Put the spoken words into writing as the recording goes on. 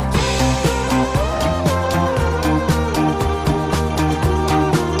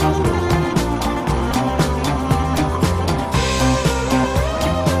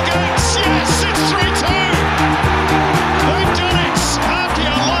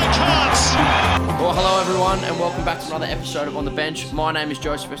everyone, and welcome back to another episode of On the Bench. My name is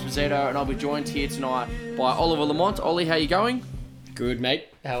Joseph Esposito, and I'll be joined here tonight by Oliver Lamont. Ollie, how you going? Good, mate.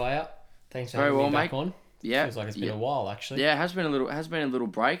 How are you? Thanks for Very having well, me back mate. on. Yeah, Feels like it's been a while, actually. Yeah, it has been a little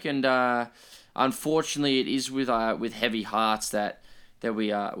break, and unfortunately, it is with heavy hearts that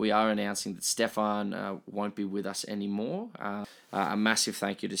we are announcing that Stefan won't be with us anymore. A massive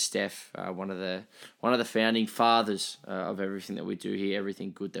thank you to Steph, one of the founding fathers of everything that we do here,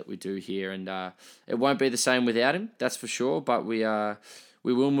 everything good that we do here, and it won't be the same without him, that's for sure. But we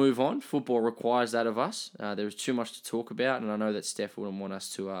will move on. Football requires that of us. There's too much to talk about, and I know that Steph wouldn't want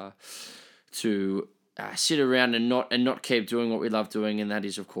us to sit around and not keep doing what we love doing, and that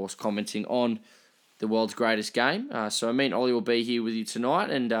is, of course, commenting on the world's greatest game. So me and Ollie will be here with you tonight,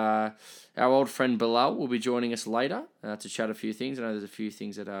 and our old friend Bilal will be joining us later to chat a few things. I know there's a few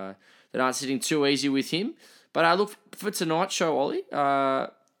things that aren't sitting too easy with him. But look, for tonight's show, Ollie,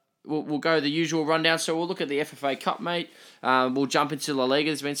 we'll go the usual rundown. So we'll look at the FFA Cup, mate. We'll jump into La Liga.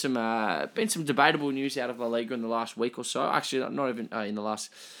 There's been some debatable news out of La Liga in the last week or so. Actually, not even in the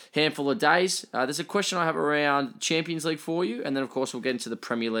last handful of days. There's a question I have around Champions League for you, and then, of course, we'll get into the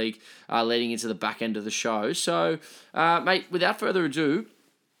Premier League leading into the back end of the show. So, mate, without further ado,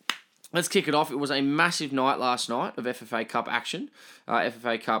 let's kick it off. It was a massive night last night of FFA Cup action.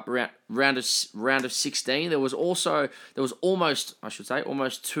 FFA Cup round of 16. There was almost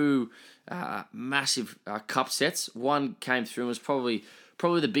two massive cup sets. One came through and was probably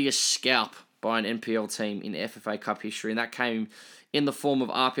the biggest scalp by an NPL team in FFA Cup history, and that came in the form of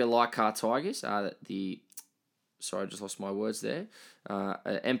Apia Leichhardt Tigers. Sorry, I just lost my words there.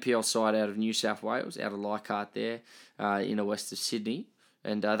 An NPL side out of New South Wales, out of Leichhardt there, in the west of Sydney.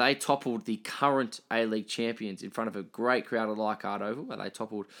 And they toppled the current A-League champions in front of a great crowd at Leichhardt Oval, where they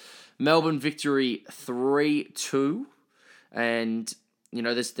toppled Melbourne Victory 3-2. And,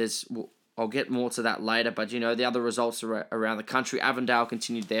 I'll get more to that later, but, the other results around the country. Avondale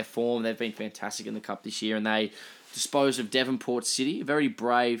continued their form. They've been fantastic in the Cup this year, and they disposed of Devonport City, a very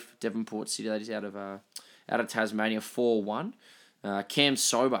brave Devonport City. They just out of Tasmania, 4-1. Cam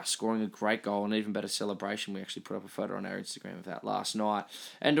Sober scoring a great goal, and an even better celebration. We actually put up a photo on our Instagram of that last night.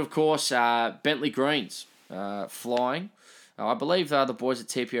 And, of course, Bentley Greens flying. I believe the boys at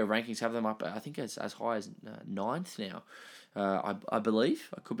TPO Rankings have them up, I think, as high as 9th now. I believe.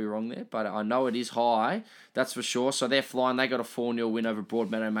 I could be wrong there, but I know it is high, that's for sure. So they're flying. They got a 4-0 win over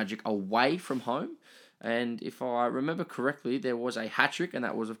Broadmeadow Magic away from home. And if I remember correctly, there was a hat-trick, and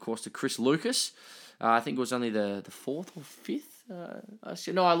that was, of course, to Chris Lucas. I think it was only the 4th or 5th.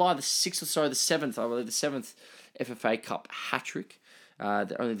 No, I lied. The 6th or so, the 7th. I believe the 7th FFA Cup hat-trick.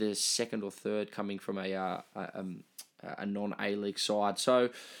 Only the 2nd or 3rd coming from a non-A-League side.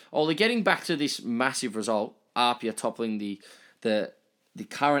 So, Ollie, getting back to this massive result, Apia toppling the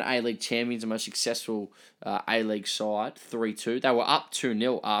current A-League champions, the most successful A-League side, 3-2. They were up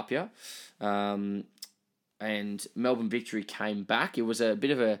 2-0, Apia. And Melbourne Victory came back. It was a bit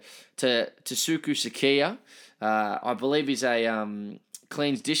of a... Tasuku Sakia, I believe he's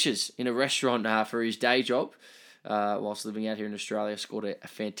cleans dishes in a restaurant for his day job whilst living out here in Australia, scored a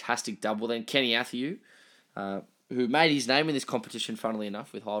fantastic double. Then Kenny Athiu, who made his name in this competition, funnily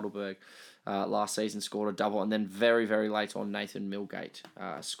enough, with Heidelberg last season, scored a double. And then very, very late on, Nathan Milgate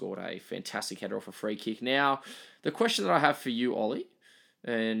scored a fantastic header off a free kick. Now, the question that I have for you, Ollie,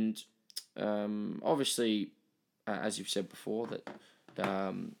 and... obviously, as you've said before,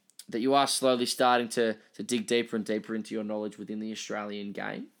 that you are slowly starting to dig deeper and deeper into your knowledge within the Australian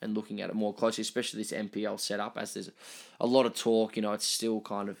game and looking at it more closely, especially this NPL setup, as there's a lot of talk, it's still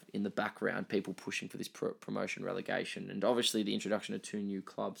kind of in the background, people pushing for this promotion relegation, and obviously the introduction of 2 new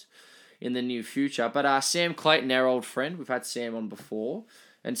clubs in the near future. But Sam Clayton, our old friend, we've had Sam on before,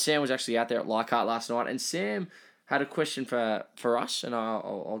 and Sam was actually out there at Leichhardt last night, and Sam had a question for us, and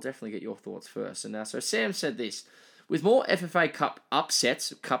I'll definitely get your thoughts first. And so Sam said this: with more FFA Cup cup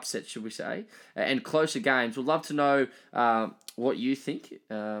sets, should we say, and closer games, we'd love to know what you think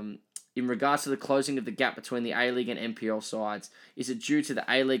in regards to the closing of the gap between the A-League and NPL sides. Is it due to the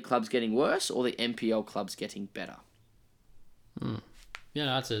A-League clubs getting worse or the NPL clubs getting better? Yeah,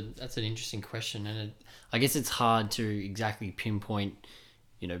 that's an interesting question, and I guess it's hard to exactly pinpoint,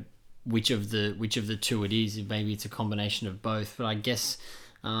 which of the two it is. Maybe it's a combination of both, but I guess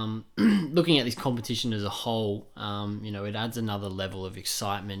looking at this competition as a whole, it adds another level of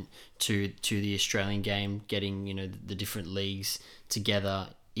excitement to the Australian game, getting the different leagues together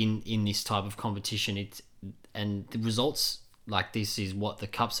in this type of competition. And the results like this is what the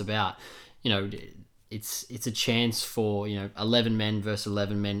cup's about. It's a chance for 11 men versus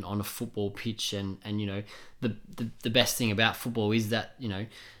 11 men on a football pitch, and the best thing about football is that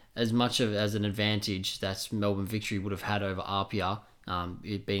as much of as an advantage that Melbourne Victory would have had over Apia,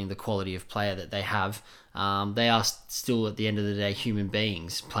 it being the quality of player that they have, they are still at the end of the day human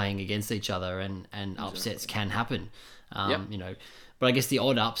beings playing against each other, and upsets can happen. Yep. But I guess the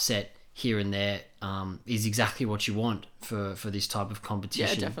odd upset here and there is exactly what you want for this type of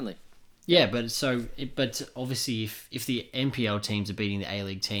competition. Yeah, definitely. Yeah, but obviously, if the NPL teams are beating the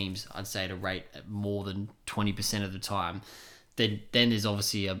A-League teams, I'd say at a rate at more than 20% of the time, then there's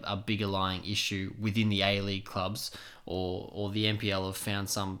obviously a bigger lying issue within the A-League clubs, or the NPL have found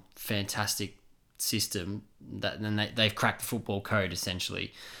some fantastic system that then they've cracked the football code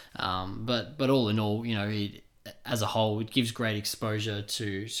essentially. But all in all, as a whole, it gives great exposure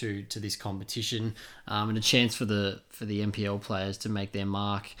to this competition, and a chance for the NPL players to make their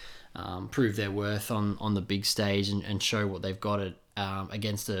mark, prove their worth on the big stage, and show what they've got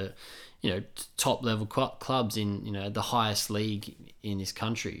against top level clubs in the highest league in this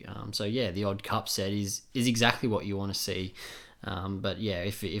country. So yeah, the odd cup set is exactly what you want to see. But yeah,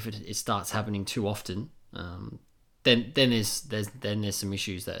 if it starts happening too often, then there's some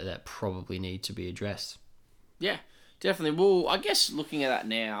issues that probably need to be addressed. Yeah, definitely. Well, I guess looking at that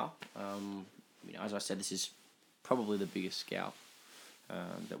now, as I said, this is probably the biggest scalp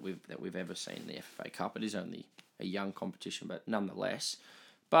that we've ever seen in the FFA Cup. It is only a young competition, but nonetheless.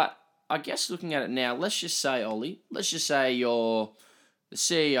 But I guess looking at it now, let's just say, Ollie, you're the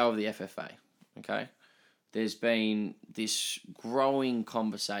CEO of the FFA, okay? There's been this growing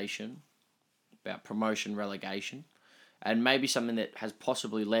conversation about promotion relegation, and maybe something that has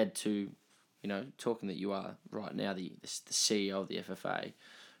possibly led to, talking that you are right now the CEO of the FFA,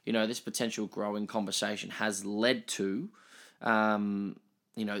 this potential growing conversation has led to, the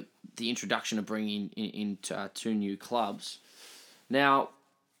introduction of bringing in two new clubs. Now,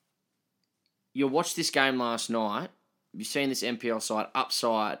 you watched this game last night. You've seen this NPL side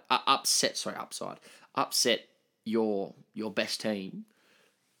upset your best team.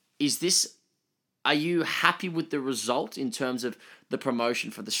 Are you happy with the result in terms of the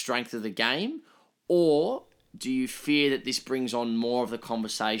promotion for the strength of the game, or do you fear that this brings on more of the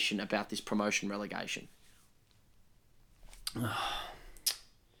conversation about this promotion relegation? Well,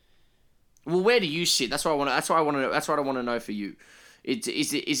 where do you sit? That's what I want to know for you. Is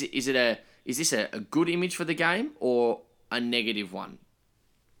this a good image for the game or a negative one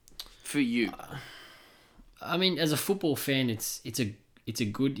for you? I mean, as a football fan, it's a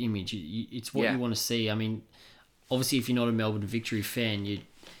good image. It's what you want to see. I mean, obviously, if you're not a Melbourne Victory fan,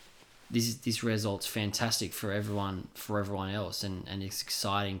 this result's fantastic for everyone else, and it's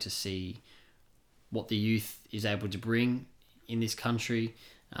exciting to see what the youth is able to bring in this country,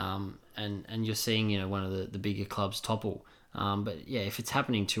 and you're seeing one of the bigger clubs topple. But yeah, if it's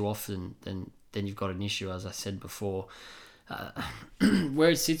happening too often, then you've got an issue, as I said before.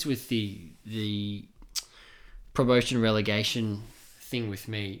 Where it sits with the promotion relegation thing with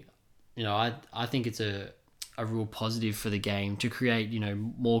me, I think it's a real positive for the game to create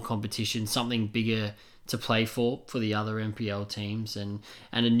more competition, something bigger to play for the other NPL teams, and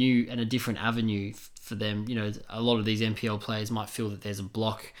a different avenue for them. A lot of these NPL players might feel that there's a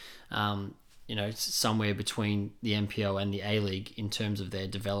block somewhere between the NPL and the A-League in terms of their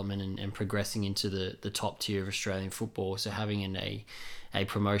development and progressing into the top tier of Australian football. So having a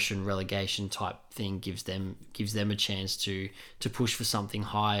promotion relegation type thing gives them a chance to push for something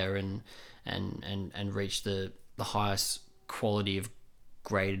higher and reach the highest quality of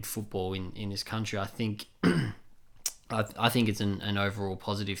graded football in this country. I think I think it's an overall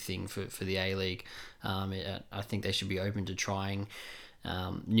positive thing for the A-League. I think they should be open to trying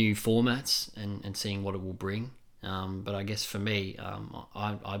new formats and seeing what it will bring. But I guess for me,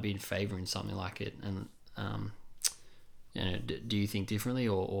 I'd be in favour in something like it. And do you think differently,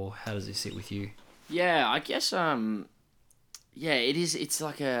 or how does it sit with you? Yeah, I guess it is. It's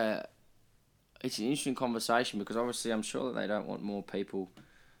like it's an interesting conversation, because obviously I'm sure that they don't want more people,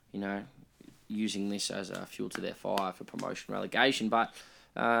 using this as a fuel to their fire for promotion relegation. But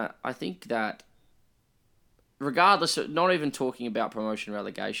I think that regardless of not even talking about promotion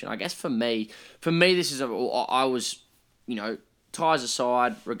relegation, I guess for me this is I was, ties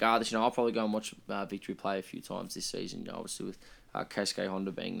aside, regardless, I'll probably go and watch Victory play a few times this season, obviously with KSK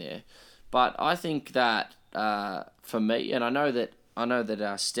Honda being there. But I think that for me, and I know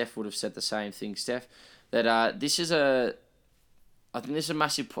that Steph would have said the same thing, Steph, that I think this is a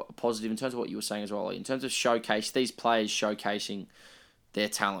massive positive in terms of what you were saying as well, in terms of these players showcasing their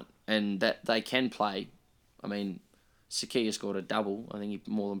talent and that they can play. I mean, Sakia scored a double. I think he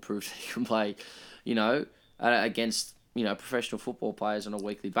more than proved that he can play, against professional football players on a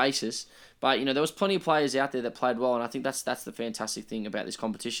weekly basis. But, there was plenty of players out there that played well, and I think that's the fantastic thing about this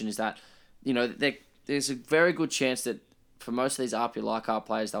competition is that, there's a very good chance that for most of these RPA Leichhardt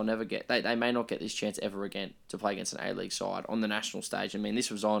players, they may not get this chance ever again to play against an A-League side on the national stage. I mean,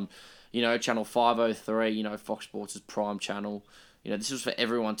 this was on, Channel 503, Fox Sports' prime channel. This was for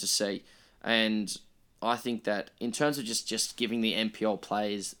everyone to see. And I think that in terms of just giving the NPL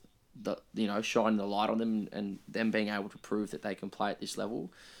players shining the light on them and them being able to prove that they can play at this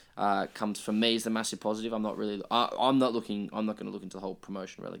level, comes from me as the massive positive. I'm not going to look into the whole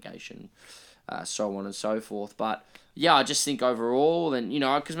promotion, relegation, so on and so forth. But yeah, I just think overall, and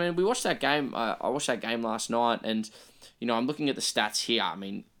because we watched that game. I watched that game last night, and I'm looking at the stats here. I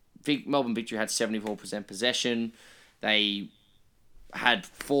mean, Melbourne Victory had 74% possession. They had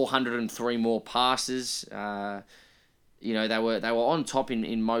 403 more passes. They were on top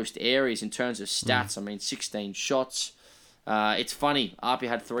in most areas in terms of stats. I mean, 16 shots. It's funny. RPA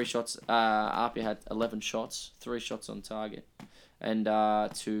had 3 shots. RPA had 11 shots, 3 shots on target, and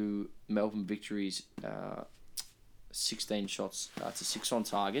to Melbourne Victory's 16 shots to 6 on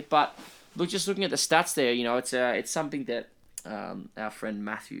target. But look, just looking at the stats there, it's something that our friend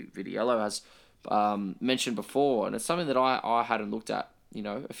Matthew Vidiello has mentioned before, and it's something that I hadn't looked at,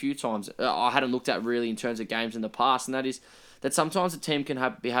 a few times. I hadn't looked at really in terms of games in the past, and that is that sometimes a team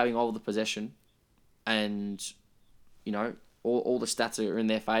can be having all the possession, and all the stats are in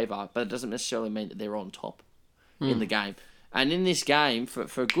their favour, but it doesn't necessarily mean that they're on top in the game. And in this game,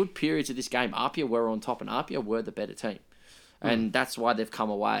 for good periods of this game, RPA were on top, and RPA were the better team. And that's why they've come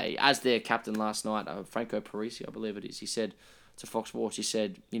away. As their captain last night, Franco Parisi, I believe it is, he said to Fox Sports,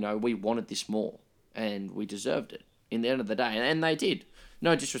 we wanted this more, and we deserved it in the end of the day. And they did.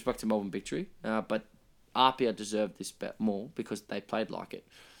 No disrespect to Melbourne Victory, but RPA deserved this bet more because they played like it.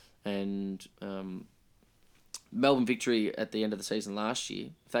 And Melbourne Victory at the end of the season last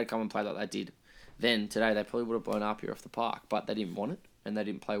year, if they'd come and played like they did, then today they probably would have blown RPA off the park, but they didn't want it, and they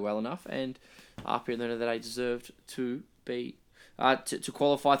didn't play well enough, and RPA at the end of the day deserved to be to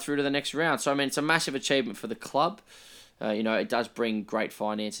qualify through to the next round. So I mean, it's a massive achievement for the club. It does bring great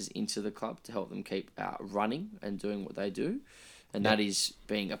finances into the club to help them keep running and doing what they do, and that is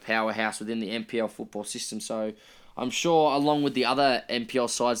being a powerhouse within the NPL football system. So I'm sure, along with the other NPL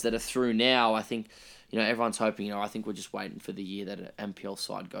sides that are through now, I think everyone's hoping. I think we're just waiting for the year that an NPL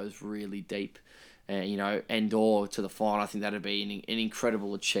side goes really deep. And or to the final. I think that'd be an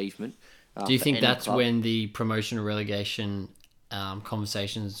incredible achievement. Do you think that's club. When the promotion or relegation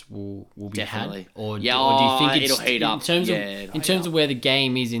conversations will be Definitely. Had, or do you think it'll heat up in terms of where the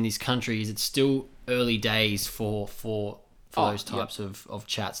game is in this country? Is it still early days for those types of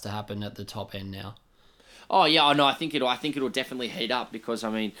chats to happen at the top end now? Oh yeah, no, I think it'll definitely heat up because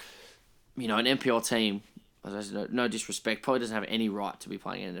an NPL team, no disrespect, probably doesn't have any right to be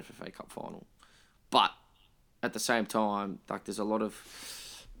playing an FFA Cup final. But at the same time, like there's a lot of,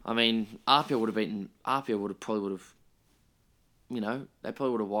 RPA would have probably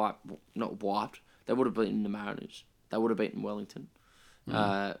wiped. They would have beaten the Mariners. They would have beaten Wellington.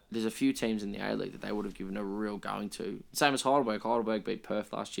 There's a few teams in the A-League that they would have given a real going to. Same as Heidelberg. Heidelberg beat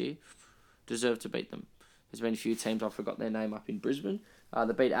Perth last year. Deserved to beat them. There's been a few teams, I forgot their name, up in Brisbane.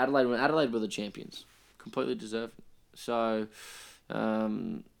 They beat Adelaide when Adelaide were the champions. Completely deserved. So,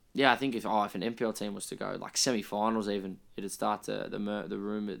 I think if an NPL team was to go like semi-finals, even it'd start to the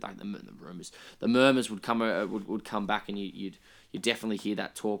murmurs would come back, and you'd definitely hear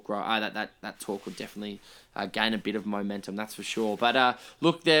that talk grow. That talk would definitely gain a bit of momentum, that's for sure. But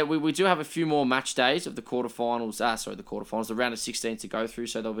look, we do have a few more match days of the quarterfinals. The round of 16 to go through,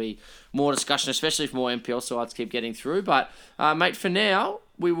 so there'll be more discussion, especially if more NPL sides keep getting through. But mate, for now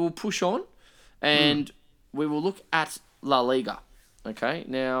we will push on, and we will look at La Liga. Okay,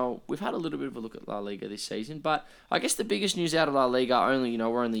 now we've had a little bit of a look at La Liga this season, but I guess the biggest news out of La Liga,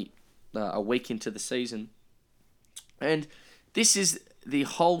 we're only a week into the season, and this is the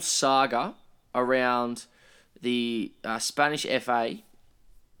whole saga around the Spanish FA.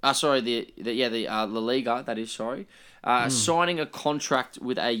 La Liga. That is signing a contract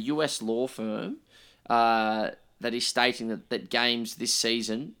with a US law firm that is stating that games this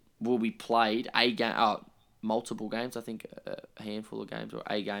season will be played multiple games, I think a handful of games or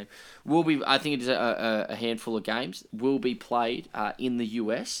a game will be. I think it is a handful of games will be played in the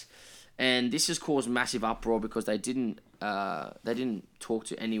US, and this has caused massive uproar because they didn't talk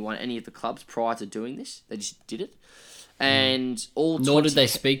to any of the clubs prior to doing this. They just did it, and nor did they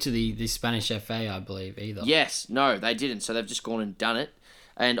speak to the Spanish FA, I believe, either. Yes, no, they didn't. So they've just gone and done it,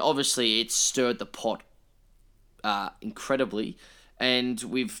 and obviously it stirred the pot incredibly. and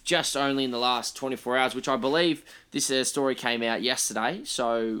we've just only in the last 24 hours, which I believe this story came out yesterday,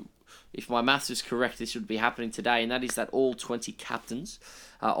 so if my maths is correct, this would be happening today, and that is that all 20 captains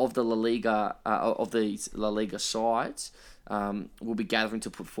of the La Liga sides will be gathering to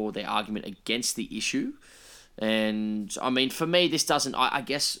put forward their argument against the issue. And I mean, for me, this doesn't. I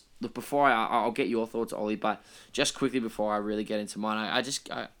guess look, before I'll get your thoughts, Ollie, but just quickly before I really get into mine,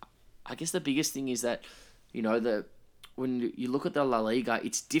 I guess the biggest thing is that when you look at the La Liga,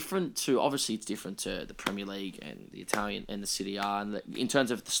 it's different to the Premier League and the Italian and the Serie A, and in terms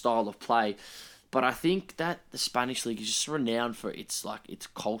of the style of play. But I think that the Spanish league is just renowned for its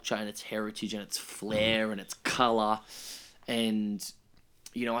culture and its heritage and its flair and its color, and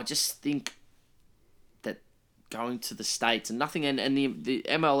I just think that going to the States and nothing, and the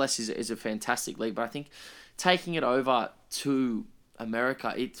MLS is a fantastic league, but I think taking it over to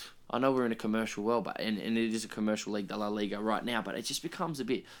America, I know we're in a commercial world, and it is a commercial league, the La Liga right now, but it just becomes a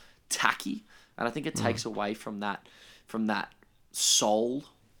bit tacky, and I think it takes away from that soul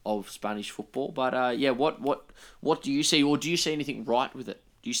of Spanish football. But what do you see, or do you see anything right with it?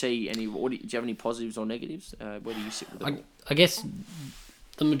 Do you see do you have any positives or negatives? Where do you sit with it? I guess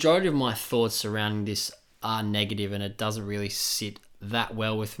the majority of my thoughts surrounding this are negative, and it doesn't really sit that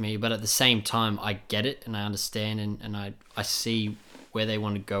well with me. But at the same time, I get it and I understand, and I see where they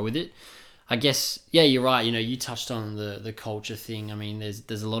want to go with it. I guess, yeah, you're right. You touched on the culture thing. I mean,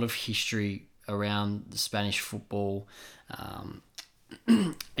 there's a lot of history around the Spanish football, and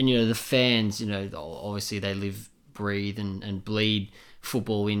the fans. Obviously they live, breathe, and bleed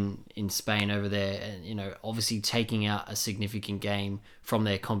football in Spain over there, and obviously taking out a significant game from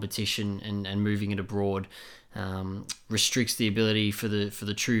their competition and moving it abroad restricts the ability for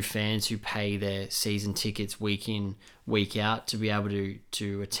the true fans who pay their season tickets week in, week out to be able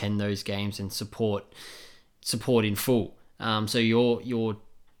to attend those games and support in full. So you're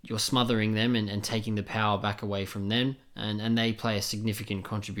smothering them and taking the power back away from them, and they play a significant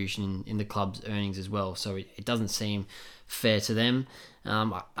contribution in the club's earnings as well. So it doesn't seem fair to them.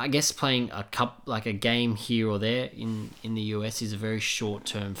 I guess playing a game here or there in the US is a very short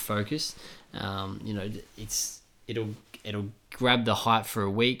term focus. It'll grab the hype for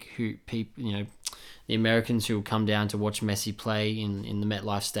a week. The Americans who will come down to watch Messi play in the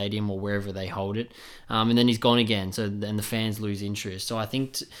MetLife Stadium or wherever they hold it, and then he's gone again. So then the fans lose interest. So I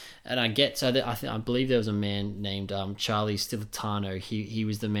think, I believe there was a man named Charlie Stilitano. He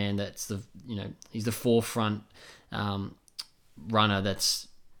was the man that's he's the forefront runner that's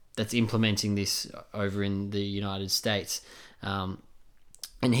implementing this over in the United States,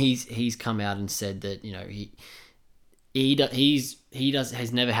 and he's come out and said that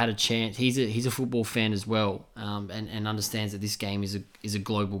has never had a chance. He's a football fan as well, and understands that this game is a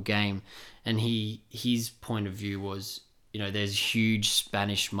global game, and his point of view was there's a huge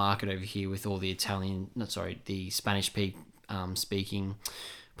Spanish market over here with all the the Spanish speaking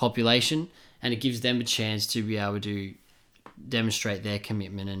population, and it gives them a chance to be able to demonstrate their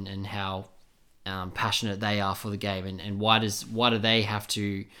commitment and how passionate they are for the game, and why do they have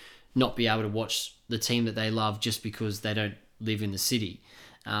to not be able to watch the team that they love just because they don't live in the city.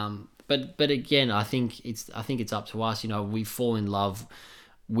 But again, I think it's up to us. We fall in love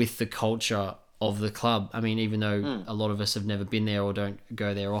with the culture of the club. I mean, even though a lot of us have never been there or don't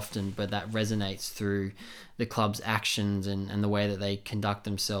go there often, but that resonates through the club's actions and the way that they conduct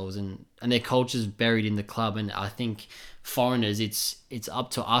themselves, and their culture's buried in the club. And I think foreigners, it's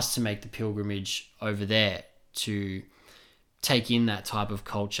up to us to make the pilgrimage over there to take in that type of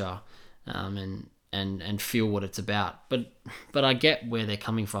culture, and feel what it's about. But I get where they're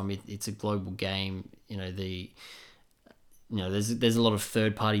coming from. It's a global game. There's a lot of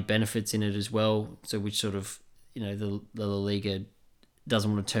third party benefits in it as well. So which sort of the La Liga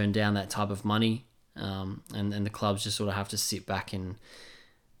doesn't want to turn down that type of money, and the clubs just sort of have to sit back and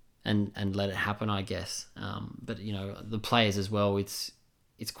let it happen, I guess. But the players as well, it's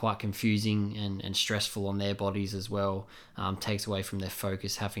quite confusing and stressful on their bodies as well. Takes away from their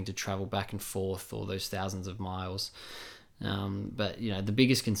focus, having to travel back and forth all those thousands of miles. But the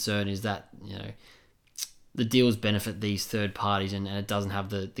biggest concern is that the deals benefit these third parties, and it doesn't have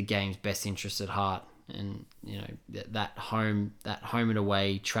the game's best interests at heart. And that home and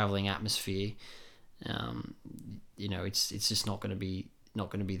away traveling atmosphere, it's just not going to be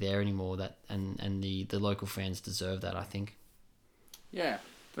there anymore. And the local fans deserve that, I think. Yeah,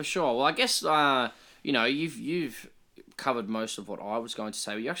 for sure. Well, I guess you've covered most of what I was going to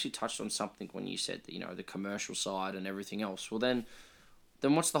say. But you actually touched on something when you said that, the commercial side and everything else. Well, then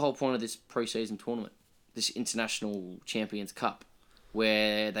what's the whole point of this pre-season tournament, this International Champions Cup,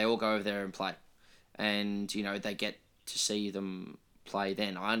 where they all go over there and play, and they get to see them play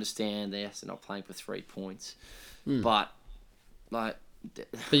then. I understand they're not playing for 3 points, Hmm. but like,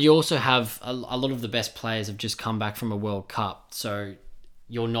 But you also have a lot of the best players have just come back from a World Cup, so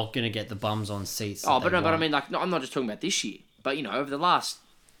you're not going to get the bums on seats. oh, That but they no, but I want. mean, like, no, I'm not just talking about this year, but over the last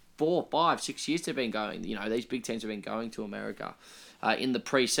 4, 5, 6 years they've been going. These big teams have been going to America in the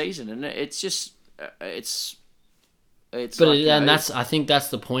preseason, and it's just it's But like I think that's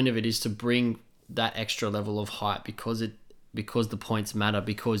the point of it, is to bring that extra level of hype, because the points matter,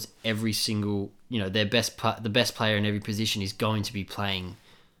 because every single the best player in every position is going to be playing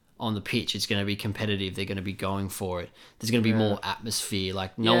on the pitch. It's going to be competitive. They're going to be going for it. There's going to be more atmosphere.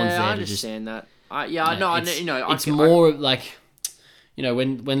 Like, no one's there I to just. understand that. I know. It's more like,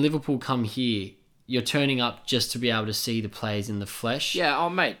 when Liverpool come here, you're turning up just to be able to see the players in the flesh. Yeah, oh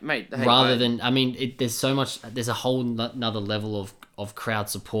mate. Hey, Rather than, I mean, there's a whole another level of crowd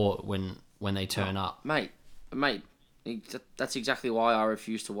support when they turn up. mate, that's exactly why I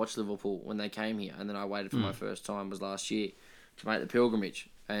refused to watch Liverpool when they came here, and then I waited for my first time was last year to make the pilgrimage,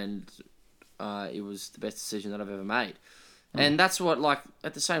 and it was the best decision that I've ever made. And that's what, like,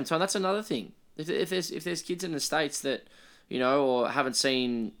 at the same time, that's another thing. If there's kids in the States that or haven't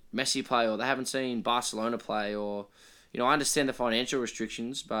seen Messi play, or they haven't seen Barcelona play, or I understand the financial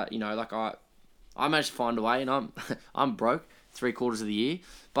restrictions, but like I managed to find a way, and I'm broke 3/4 of the year.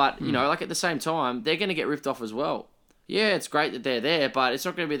 But like, at the same time, they're going to get ripped off as well. Yeah, it's great that they're there, but it's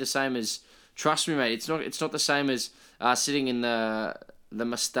not going to be the same as. Trust me, mate. It's not the same as sitting in the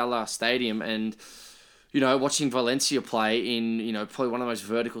Mestalla Stadium and watching Valencia play in probably one of the most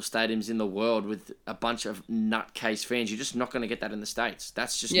vertical stadiums in the world with a bunch of nutcase fans. You're just not going to get that in the States.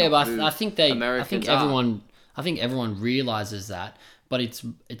 That's just Yeah, not but who I think Americans are. everyone realizes that, but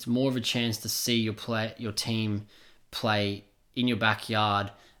it's more of a chance to see your team play in your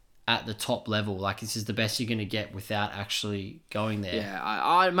backyard at the top level. Like, this is the best you're going to get without actually going there.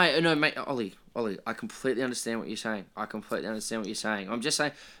 Yeah, mate, Ollie, I completely understand what you're saying. I'm just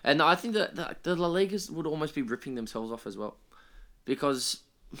saying, and I think that the La Ligas would almost be ripping themselves off as well, because,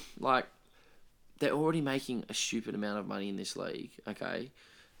 like, they're already making a stupid amount of money in this league. Okay,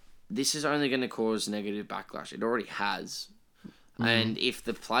 this is only going to cause negative backlash. It already has, and if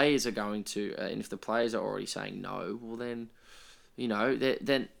the players are already saying no, well then.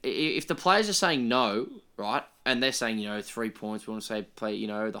 Then if the players are saying no, right, and they're saying 3 points, we want to say play,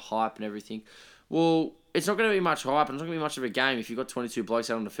 the hype and everything. Well, it's not going to be much hype, and it's not going to be much of a game if you've got 22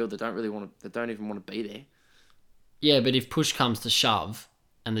 blokes out on the field that don't even want to be there. Yeah, but if push comes to shove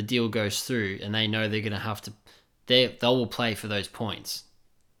and the deal goes through, and they know they're going to have to, they will play for those points.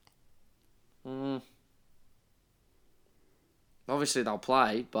 Obviously, they'll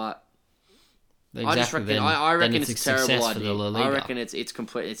play, but. Exactly. I reckon it's a terrible idea. For the La Liga. I reckon it's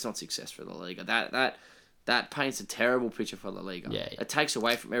complete. It's not success for the Liga. That paints a terrible picture for La Liga. Yeah. It takes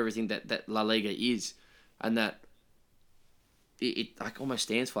away from everything that La Liga is, and that it like almost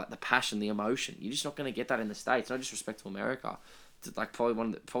stands for, like, the passion, the emotion. You're just not going to get that in the States. No disrespect to America, it's like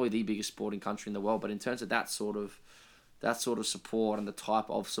probably the biggest sporting country in the world. But in terms of that sort of support and the type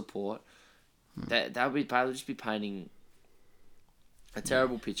of support, that would just be painting a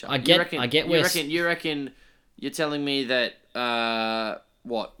terrible picture. You reckon you're telling me that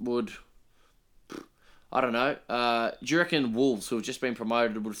what would, I don't know, do you reckon Wolves, who have just been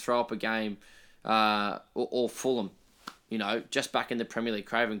promoted, would throw up a game, or Fulham, just back in the Premier League,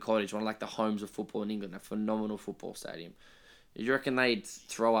 Craven Cottage, one of, like, the homes of football in England, a phenomenal football stadium. Do you reckon they'd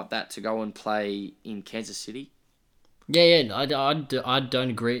throw up that to go and play in Kansas City? Yeah. I don't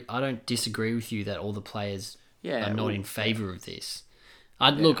agree. I don't disagree with you that all the players are not in favour of this.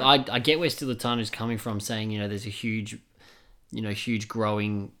 Look, I get where Stiletano's coming from, saying there's a huge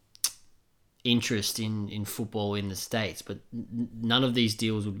growing interest in football in the States, but none of these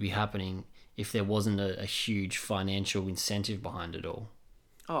deals would be happening if there wasn't a huge financial incentive behind it all.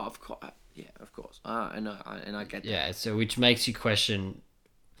 Oh, of course, yeah, of course. And I get that. Yeah, so which makes you question.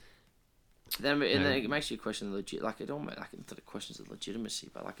 Then it makes you question the legit. Like, it almost, like, not that it questions the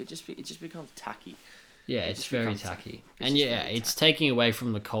legitimacy, but, like, it just becomes tacky. Yeah, it's very tacky. And it's taking away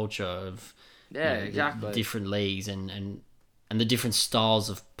from the culture of exactly the different leagues and the different styles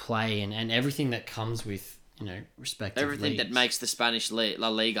of play and everything that comes with, respective everything leagues. that makes the Spanish La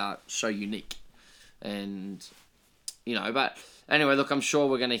Liga so unique. And but anyway, look, I'm sure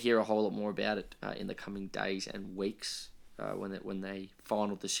we're going to hear a whole lot more about it in the coming days and weeks when the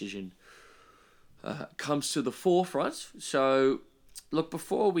final decision comes to the forefront. So, look,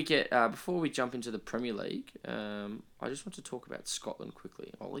 before we jump into the Premier League, I just want to talk about Scotland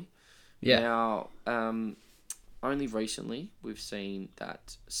quickly, Ollie. Yeah. Now, only recently we've seen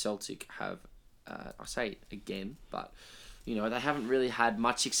that Celtic have, I say it again, but You know, they haven't really had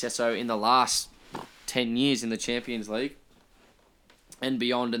much success in the last 10 years in the Champions League and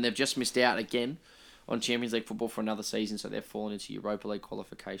beyond, and they've just missed out again on Champions League football for another season, so they've fallen into Europa League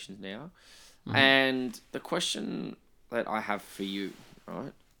qualifications now. And the question that I have for you,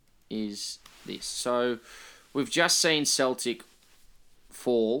 right, is this. So we've just seen Celtic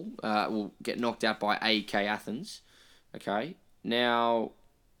will get knocked out by AEK Athens. Okay, now,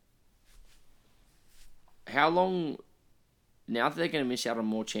 how long, now that they're going to miss out on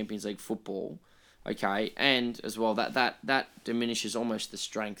more Champions League football, okay, and as well, that diminishes almost the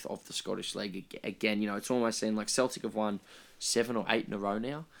strength of the Scottish League again. You know, it's almost seemed like Celtic have won 7 or 8 in a row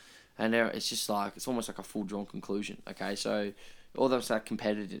now, and it's just like, it's almost like a full drawn conclusion. Okay, so all those that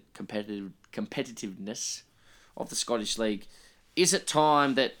competitiveness of the Scottish League, is it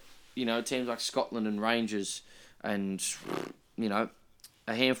time that, you know, teams like Scotland and Rangers and, you know,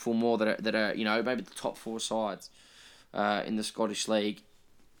 a handful more that are you know, maybe the top 4 sides in the Scottish League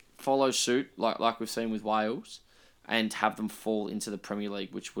follow suit, like we've seen with Wales, and have them fall into the Premier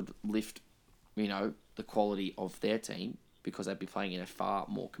League, which would lift, you know, the quality of their team, because they'd be playing in a far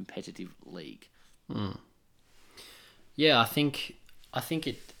more competitive league. Yeah, I think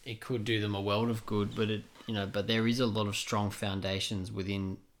it could do them a world of good, but there is a lot of strong foundations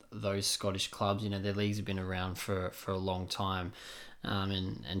within those Scottish clubs. You know, their leagues have been around for a long time,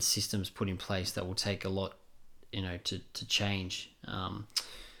 and systems put in place that will take a lot, you know, to change.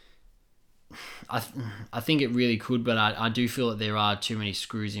 I think it really could, but I do feel that there are too many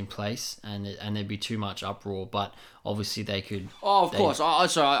screws in place, and there'd be too much uproar. But obviously they could. Oh, of course.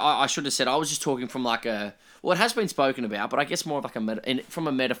 I should have said, I was just talking from like it has been spoken about, but I guess more of like from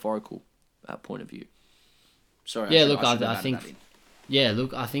a metaphorical point of view. Sorry. Yeah, look, I think. Yeah,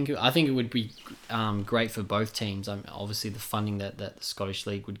 look, I think it would be great for both teams. Obviously, the funding that the Scottish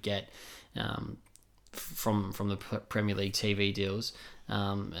League would get from the Premier League TV deals,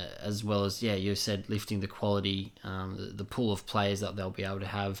 as well as, yeah, you said, lifting the quality, the pool of players that they'll be able to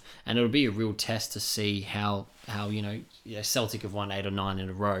have, and it'll be a real test to see how you know, Celtic have won 8 or 9 in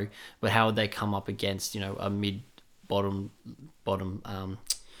a row, but how would they come up against, you know, a bottom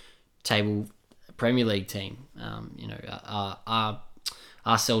table Premier League team? You know,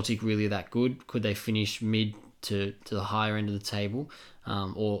 are Celtic really that good? Could they finish mid to the higher end of the table,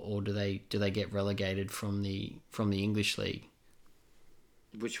 or do they get relegated from the English League?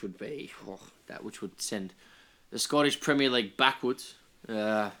 Which would be which would send the Scottish Premier League backwards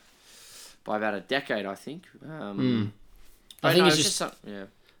by about a decade, I think. I think it's just I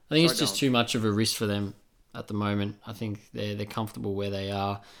think it's just too much of a risk for them at the moment. I think they're comfortable where they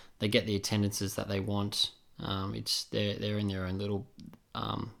are. They get the attendances that they want. They're in their own little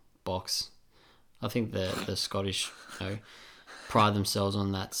box. I think the Scottish, you know, pride themselves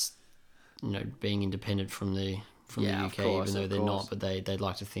on that, you know, being independent from the UK, even though they're not, but they'd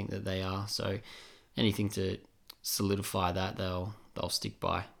like to think that they are. So anything to solidify that, they'll stick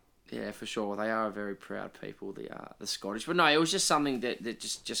by. Yeah, for sure. They are a very proud people, the Scottish. But no, it was just something that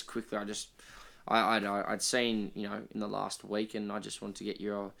just quickly I'd seen, you know, in the last week, and I just wanted to get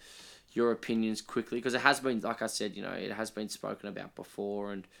your opinions quickly, because it has been, like I said, you know, it has been spoken about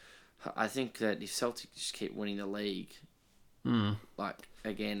before, and I think that if Celtic just keep winning the league, like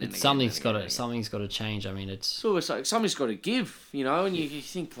again and something's got to change. I mean, it's like something's got to give, you know, and you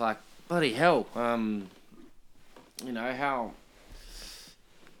think like, bloody hell, you know how.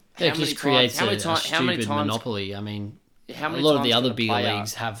 It just creates a stupid monopoly. I mean, a lot of the other bigger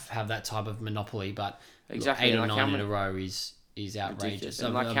leagues have that type of monopoly, but exactly 8 or 9 in a row is outrageous.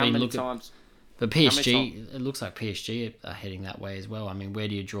 And like how many times? But PSG, it looks like PSG are heading that way as well. I mean, where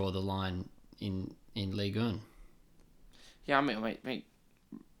do you draw the line in Ligue 1? Yeah, I mean,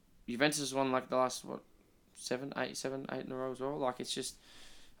 Juventus won like the last 7, 8 in a row as well. Like it's just,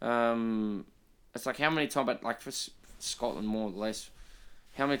 it's like how many times, but like for Scotland more or less,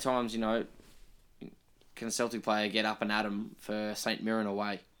 how many times, you know, can a Celtic player get up and at 'em for St Mirren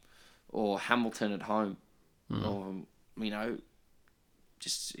away, or Hamilton at home, or you know,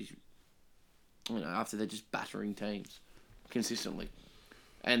 just, you know, after they're just battering teams consistently,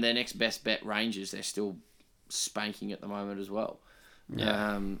 and their next best bet, Rangers, they're still spanking at the moment as well.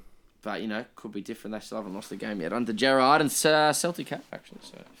 Yeah. But you know, could be different. They still haven't lost the game yet under Gerrard, and Celtic have actually.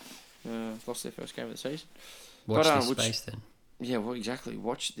 So lost their first game of the season. Watch this space then. Yeah, well, exactly.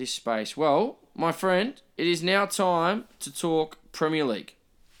 Watch this space. Well, my friend, it is now time to talk Premier League.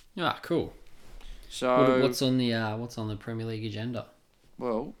 Ah, cool. So what's on the Premier League agenda?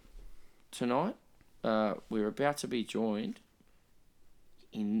 Well, tonight we're about to be joined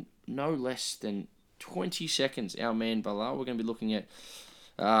in no less than 20 seconds. Our man Bala. We're going to be looking at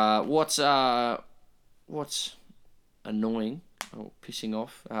what's annoying or pissing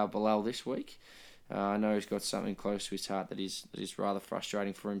off Bilal this week. I know he's got something close to his heart that is rather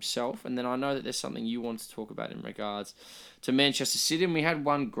frustrating for himself. And then I know that there's something you want to talk about in regards to Manchester City. And we had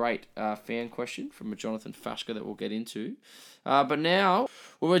one great fan question from a Jonathan Fashka that we'll get into. But now,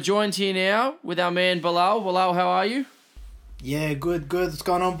 we're joined here now with our man Bilal. Bilal, how are you? Yeah, good. What's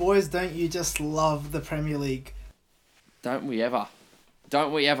going on, boys? Don't you just love the Premier League? Don't we ever?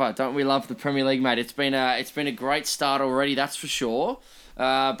 Don't we love the Premier League, mate? It's been a great start already, that's for sure.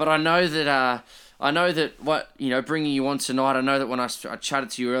 But I know that bringing you on tonight. I know that when I chatted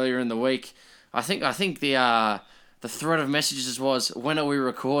to you earlier in the week, I think the thread of messages was, when are we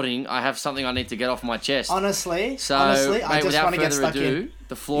recording? I have something I need to get off my chest. Honestly, mate, I just want to get stuck in.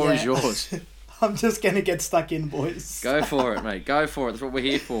 The floor is yours. I'm just gonna get stuck in, boys. Go for it, mate. Go for it. That's what we're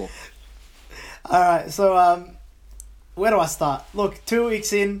here for. All right, so where do I start? Look, 2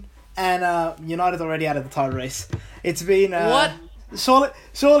 weeks in, and United already out of the title race. It's been what?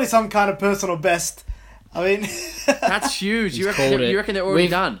 Surely some kind of personal best. I mean, that's huge. You reckon they're already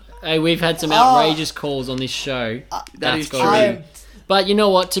done? Hey, we've had some outrageous calls on this show. That is true. But you know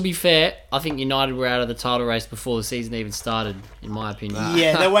what? To be fair, I think United were out of the title race before the season even started, in my opinion.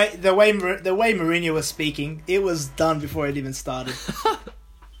 Yeah, the way Mourinho was speaking, it was done before it even started.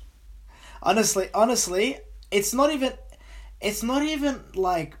 Honestly, it's not even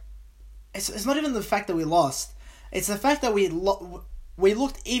the fact that we lost. It's the fact that we looked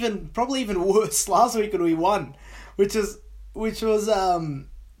probably even worse last week when we won, which was it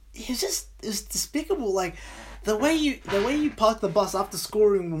was despicable. Like the way you parked the bus after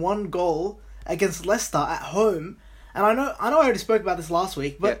scoring one goal against Leicester at home, and I know I already spoke about this last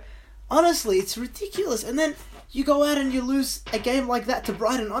week, but honestly, it's ridiculous. And then you go out and you lose a game like that to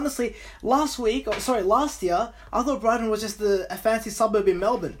Brighton. Honestly, last year, I thought Brighton was just a fancy suburb in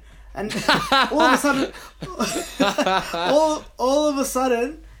Melbourne. And all of a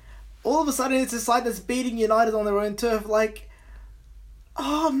sudden, it's a side that's beating United on their own turf. Like,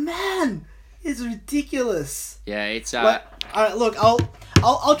 oh man, it's ridiculous. Yeah, it's all right, look,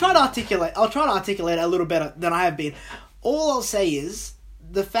 I'll try to articulate. I'll try to articulate it a little better than I have been. All I'll say is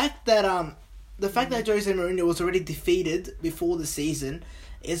the fact that Jose Mourinho was already defeated before the season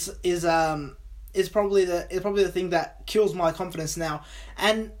is probably the thing that kills my confidence now.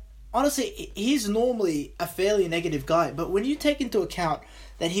 And honestly, he's normally a fairly negative guy, but when you take into account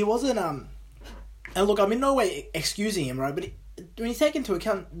that he wasn't and look, I'm in no way excusing him, right? But when you take into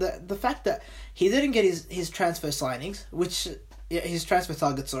account the fact that he didn't get his transfer signings, his transfer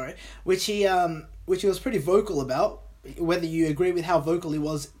targets, which he was pretty vocal about. Whether you agree with how vocal he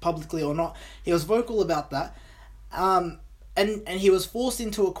was publicly or not, he was vocal about that. And he was forced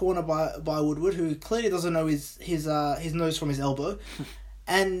into a corner by Woodward, who clearly doesn't know his nose from his elbow.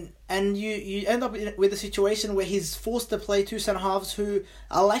 And you end up with a situation where he's forced to play two centre-halves who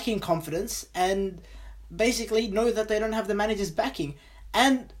are lacking confidence and basically know that they don't have the manager's backing.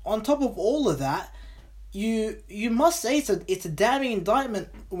 And on top of all of that, you must say it's a damning indictment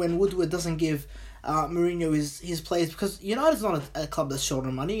when Woodward doesn't give Mourinho his players, because United's not a club that's short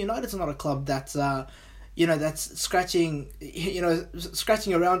on money. United's not a club that's that's scratching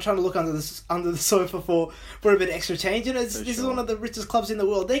around trying to look under the sofa for a bit of extra change. This is one of the richest clubs in the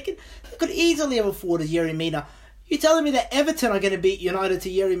world. They could easily have afforded Yerry Mina. You're telling me that Everton are going to beat United to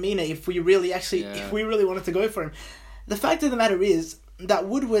Yerry Mina if we really wanted to go for him? The fact of the matter is that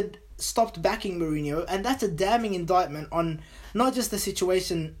Woodward stopped backing Mourinho, and that's a damning indictment on not just the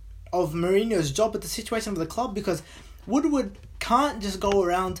situation of Mourinho's job, but the situation of the club, because Woodward can't just go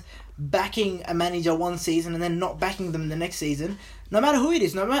around backing a manager one season and then not backing them the next season, no matter who it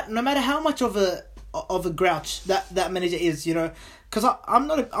is, no matter how much of a grouch that manager is, because I'm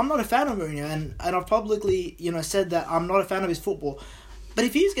not a fan of Mourinho, and I've publicly said that I'm not a fan of his football. But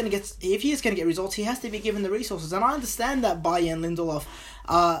if he is going to get results, he has to be given the resources. And I understand that Bailly and Lindelof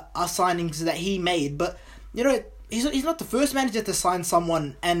are signings that he made, but he's not the first manager to sign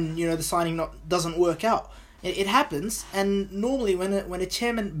someone and the signing doesn't work out. It happens, and normally when a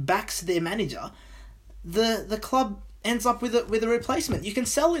chairman backs their manager, the club ends up with a replacement. You can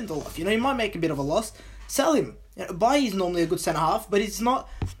sell Lindelof. He might make a bit of a loss. Sell him. Bailly is normally a good centre half, but he's not.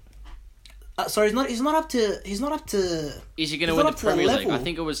 He's not up to. Is he going to win the Premier League? I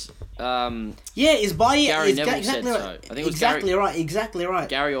think it was. Is Bailly? Gary Neville said so. I think it was exactly right.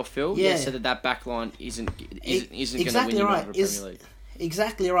 Gary or Phil? Yeah, said that back line isn't going to win you over the Premier League.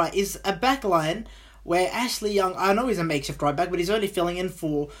 Exactly right. Is a back line where Ashley Young, I know he's a makeshift right back, but he's only filling in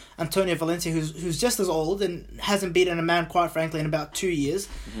for Antonio Valencia, who's just as old and hasn't beaten a man, quite frankly, in about 2 years.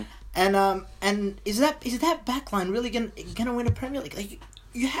 Mm-hmm. And is that back line really gonna win a Premier League? Like,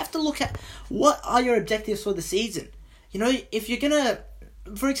 you have to look at what are your objectives for the season. if you're gonna,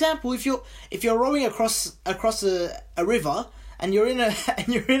 for example, if you're rowing across a river and you're in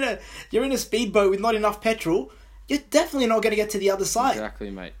a speedboat with not enough petrol, you're definitely not going to get to the other side.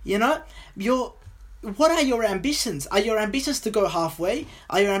 Exactly, mate. What are your ambitions? Are your ambitions to go halfway?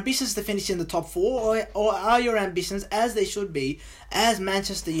 Are your ambitions to finish in the top 4? Or are your ambitions, as they should be, as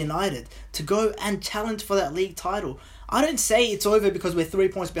Manchester United, to go and challenge for that league title? I don't say it's over because we're 3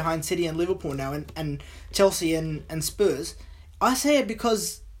 points behind City and Liverpool now and Chelsea and Spurs. I say it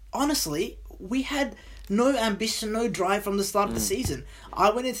because, honestly, we had no ambition, no drive from the start of the season.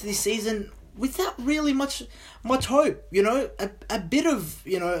 I went into this season without really much hope. A bit of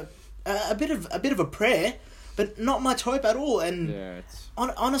a prayer, but not much hope at all. And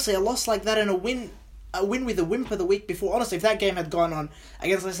honestly, a loss like that and a win with a whimper the week before. Honestly, if that game had gone on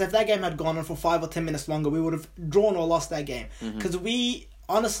against us, if that game had gone on for 5 or 10 minutes longer, we would have drawn or lost that game. Because we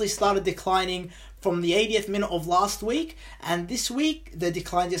honestly started declining from the 80th minute of last week, and this week the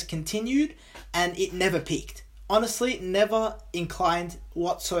decline just continued, and it never peaked. Honestly, never inclined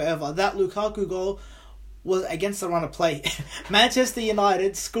whatsoever. That Lukaku goal was against the run of play. Manchester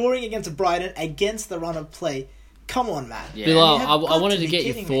United scoring against Brighton against the run of play. Come on, man. Yeah. Bilal, I wanted to get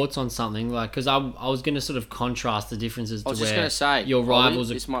your thoughts on something, because I was going to sort of contrast the differences to where just going to say, your rivals...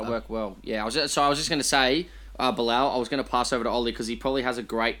 Ollie, this might work well. Yeah, I was just going to say, Bilal, I was going to pass over to Ollie because he probably has a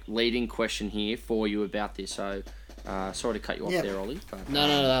great leading question here for you about this. So, sorry to cut you off there, Ollie. But,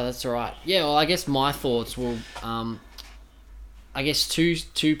 no, that's all right. Yeah, well, I guess my thoughts will... I guess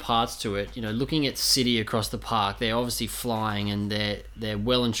two parts to it. Looking at City across the park, they're obviously flying, and they're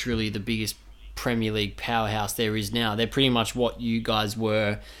well and truly the biggest Premier League powerhouse there is now. They're pretty much what you guys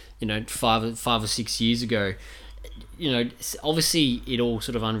were, 5 or 6 years ago. Obviously it all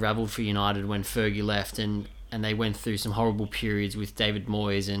sort of unravelled for United when Fergie left, and they went through some horrible periods with David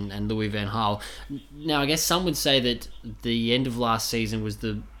Moyes and Louis van Gaal. Now, I guess some would say that the end of last season was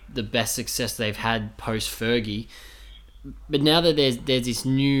the best success they've had post Fergie. But now that there's this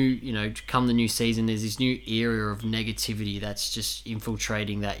new, come the new season, there's this new era of negativity that's just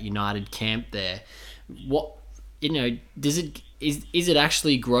infiltrating that United camp there. What, is it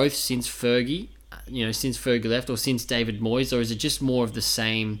actually growth since Fergie, since Fergie left, or since David Moyes, or is it just more of the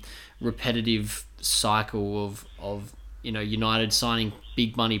same repetitive cycle of United signing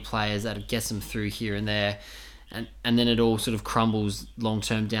big money players that gets them through here and there? And then it all sort of crumbles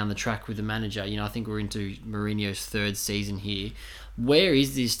long-term down the track with the manager. I think we're into Mourinho's 3rd season here. Where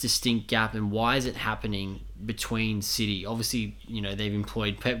is this distinct gap, and why is it happening between City? Obviously, they've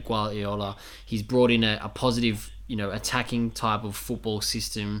employed Pep Guardiola. He's brought in a positive, attacking type of football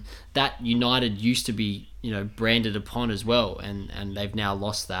system that United used to be, branded upon as well, and they've now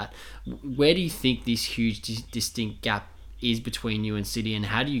lost that. Where do you think this huge distinct gap is between you and City, and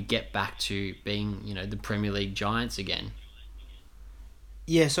how do you get back to being, the Premier League giants again?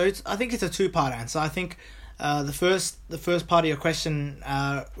 Yeah, so I think it's a 2-part answer. I think the first part of your question,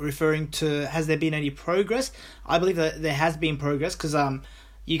 referring to has there been any progress? I believe that there has been progress, because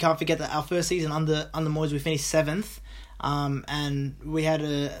you can't forget that our first season under Moyes we finished 7th, and we had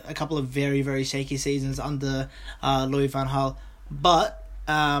a couple of very, very shaky seasons under Louis van Gaal. But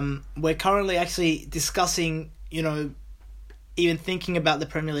we're currently actually discussing, even thinking about the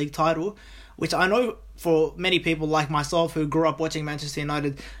Premier League title, which I know for many people like myself who grew up watching Manchester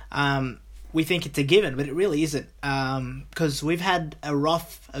United, we think it's a given, but it really isn't, because we've had a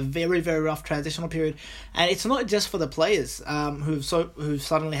very, very rough transitional period, and it's not just for the players who've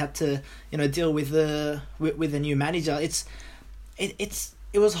suddenly had to deal with the new manager.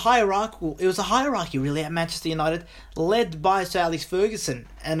 It was hierarchical. It was a hierarchy really at Manchester United, led by Sir Alex Ferguson,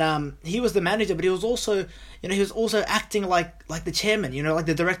 and he was the manager, but he was also acting like the chairman, like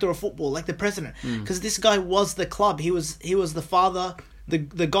the director of football, like the president, because this guy was the club. He was the father,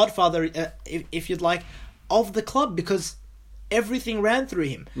 the godfather, if you'd like, of the club, because everything ran through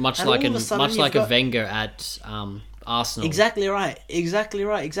him. Much like a Wenger at Arsenal. Exactly right.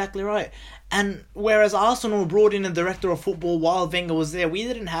 And whereas Arsenal brought in a director of football while Wenger was there, we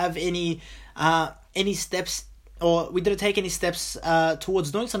didn't have any steps, or we didn't take any steps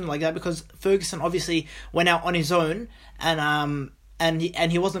towards doing something like that, because Ferguson obviously went out on his own, and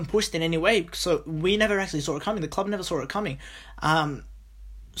he wasn't pushed in any way. So we never actually saw it coming. The club never saw it coming.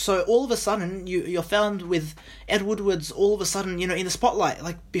 So all of a sudden, you're found with Ed Woodward's all of a sudden, in the spotlight.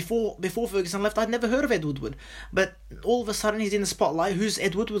 Like before Ferguson left, I'd never heard of Ed Woodward, but all of a sudden he's in the spotlight. Who's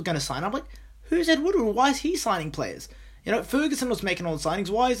Ed Woodward going to sign? I'm like, who's Ed Woodward? Why is he signing players? Ferguson was making all the signings.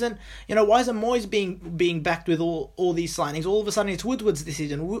 Why isn't Moyes being backed with all these signings? All of a sudden it's Woodward's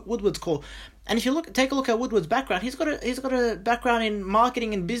decision, Woodward's call. And if you take a look at Woodward's background, he's got a background in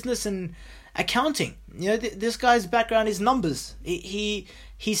marketing and business and accounting. This guy's background is numbers.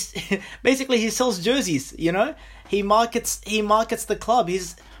 He's basically he sells jerseys. He markets the club.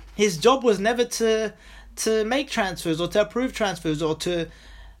 His job was never to make transfers or to approve transfers or to,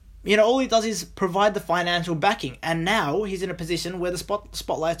 all he does is provide the financial backing. And now he's in a position where the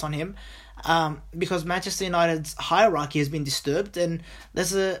spotlight's on him, because Manchester United's hierarchy has been disturbed, and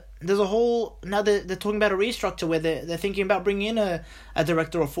there's a whole, now they're talking about a restructure where they're thinking about bringing in a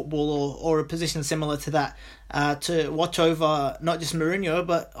director of football or a position similar to that, to watch over not just Mourinho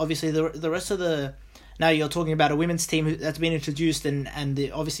but obviously the rest of the. Now you're talking about a women's team that's been introduced, and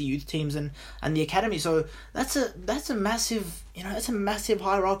the obviously youth teams and the academy. So that's a massive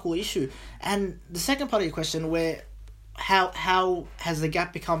hierarchical issue. And the second part of your question, where how has the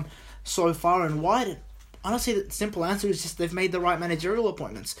gap become so far and wide? And honestly, the simple answer is just they've made the right managerial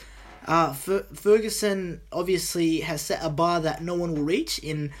appointments. Ferguson obviously has set a bar that no one will reach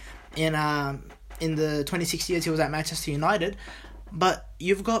in the 26 years he was at Manchester United. But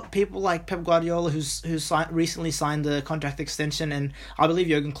you've got people like Pep Guardiola who's recently signed a contract extension, and I believe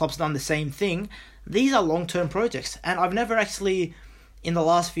Jurgen Klopp's done the same thing. These are long-term projects, and I've never actually, in the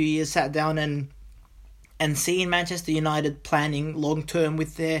last few years, sat down and seen Manchester United planning long-term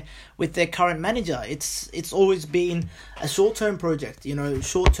with their current manager. It's always been a short-term project.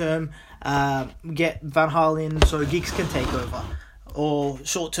 Short-term, get Van Gaal in so Giggs can take over. Or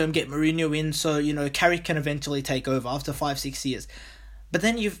short-term, get Mourinho in so Carrick can eventually take over after 5-6 years. But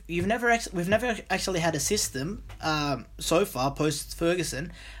then we've never actually had a system so far post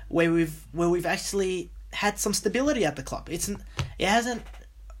Ferguson where we've actually had some stability at the club. It hasn't,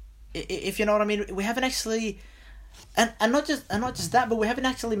 if you know what I mean. We haven't actually, and not just that, but we haven't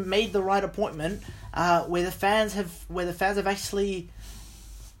actually made the right appointment where the fans have actually.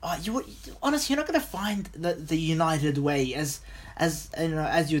 Honestly, you're not going to find the United way as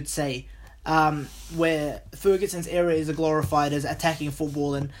you'd say, where Ferguson's era is glorified as attacking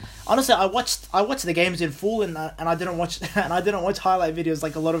football. And honestly, I watched the games in full, and I didn't watch highlight videos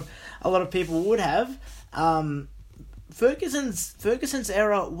like a lot of people would have. Ferguson's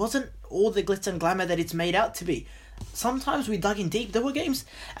era wasn't all the glitz and glamour that it's made out to be. Sometimes we dug in deep. There were games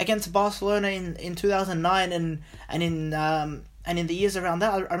against Barcelona in 2009 and in the years around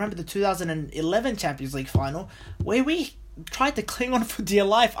that. I remember the 2011 Champions League final where we tried to cling on for dear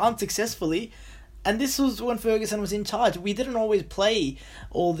life unsuccessfully, and this was when Ferguson was in charge. We didn't always play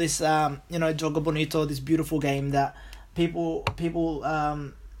all this Jogo Bonito, this beautiful game that people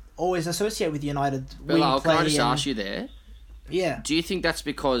always associate with United. Well, can I just ask you there? Yeah. Do you think that's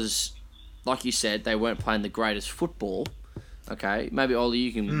because, like you said, they weren't playing the greatest football? Okay, maybe Ollie,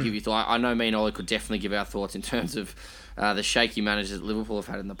 you can give your thought. I know me and Ollie could definitely give our thoughts in terms of the shaky managers that Liverpool have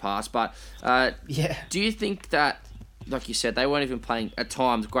had in the past. But do you think that, like you said, they weren't even playing at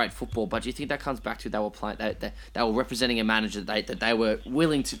times great football? But do you think that comes back to they were playing, they were representing a manager that they were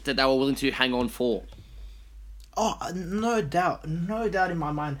willing to hang on for? Oh, no doubt in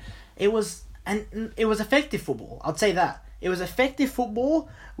my mind. It was effective football. I'd say that. It was effective football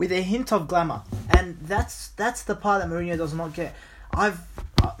with a hint of glamour, and that's the part that Mourinho does not get. I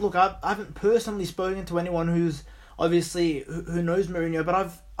haven't personally spoken to anyone who's obviously who knows Mourinho,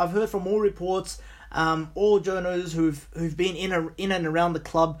 but I've heard from all reports, all journos who've been in and around the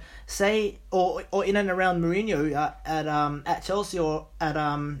club say, or in and around Mourinho at Chelsea or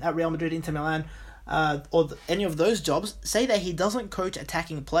at Real Madrid, Inter Milan, any of those jobs, say that he doesn't coach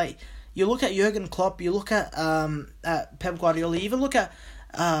attacking play. You look at Jurgen Klopp, you look at Pep Guardiola, you even look at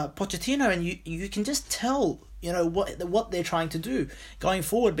Pochettino, and you can just tell what they're trying to do going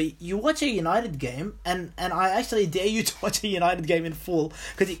forward. But you watch a United game, and I actually dare you to watch a United game in full,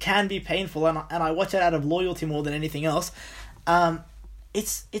 because it can be painful, and I watch it out of loyalty more than anything else.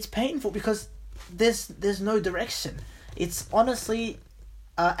 It's painful because there's no direction. It's honestly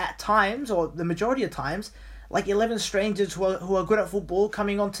at times, or the majority of times, like 11 strangers who are good at football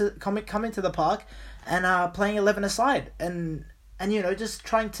coming into the park and playing 11 aside and just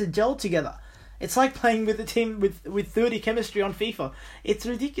trying to gel together. It's like playing with a team with 30 chemistry on FIFA. It's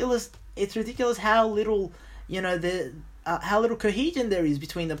ridiculous. It's ridiculous how little how little cohesion there is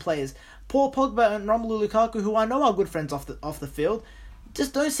between the players. Paul Pogba and Romelu Lukaku, who I know are good friends off the field,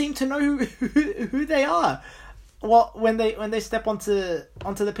 just don't seem to know who they are. Well, when they step onto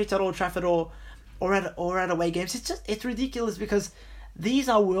the pitch at Old Trafford or at away games, it's ridiculous, because these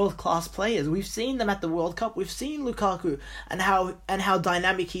are world-class players. We've seen them at the World Cup. We've seen Lukaku and how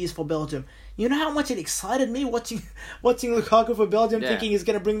dynamic he is for Belgium. You know how much it excited me watching Lukaku for Belgium, thinking he's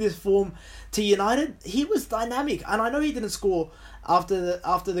going to bring this form to United. He was dynamic, and I know he didn't score after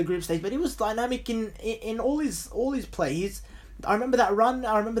the group stage, but he was dynamic in all his play. I remember that run.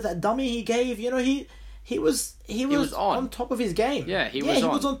 I remember that dummy he gave. You know, he was on top of his game. Yeah, he was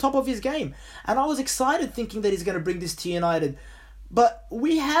on top of his game, and I was excited thinking that he's going to bring this to United. But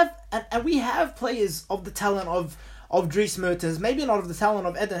we have players of the talent of Dries Mertens, maybe not of the talent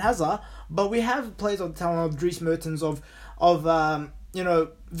of Eden Hazard, but we have players of the talent of Dries Mertens, of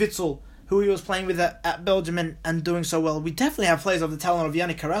Witsel, who he was playing with at Belgium and doing so well. We definitely have players of the talent of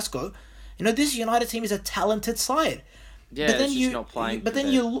Yannick Carrasco. You know, this United team is a talented side. Yeah, but then it's just not playing. But then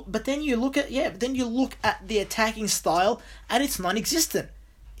you look at the attacking style, and it's non-existent.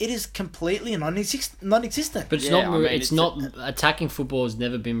 It is completely non-existent. But it's not attacking football has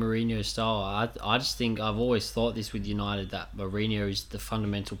never been Mourinho's style. I just think I've always thought this with United, that Mourinho is the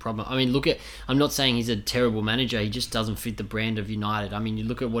fundamental problem. I mean, I'm not saying he's a terrible manager. He just doesn't fit the brand of United. I mean, you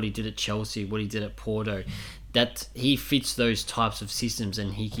look at what he did at Chelsea, what he did at Porto. That he fits those types of systems,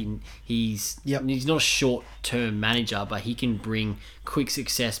 and he's not a short-term manager, but he can bring quick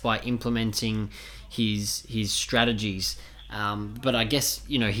success by implementing his strategies. But I guess,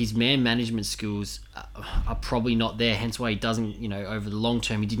 you know, his man management skills are probably not there, hence why he doesn't, you know, over the long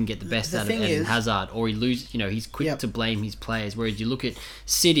term, he didn't get the best out of Eden Hazard, or he loses, you know, he's quick to blame his players. Whereas you look at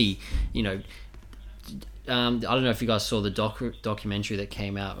City, you know, I don't know if you guys saw the documentary that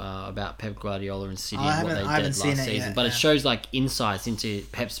came out about Pep Guardiola and City and what they did last season, but it shows like insights into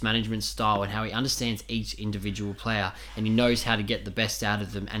Pep's management style and how he understands each individual player, and he knows how to get the best out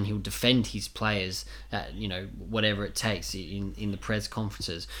of them, and he'll defend his players at, you know, whatever it takes in the press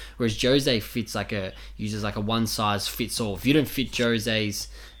conferences. Whereas Jose uses like a one size fits all. If you don't fit Jose's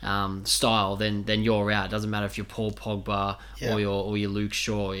style, then you're out. It doesn't matter if you're Paul Pogba or you're Luke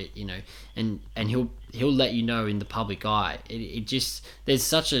Shaw, you know, and he'll let you know in the public eye. It just, there's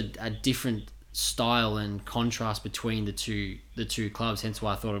such a different style and contrast between the two clubs. Hence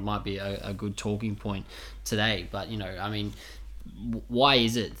why I thought it might be a good talking point today. But, you know, I mean, why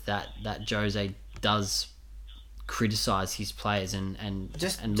is it that Jose does criticize his players and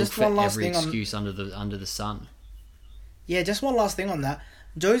look for every excuse under the sun? Yeah, just one last thing on that.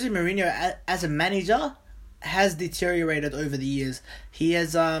 Jose Mourinho, as a manager, has deteriorated over the years. He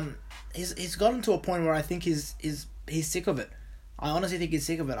has he's gotten to a point where I think he's sick of it. I honestly think he's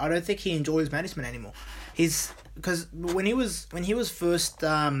sick of it. I don't think he enjoys management anymore. Because when he first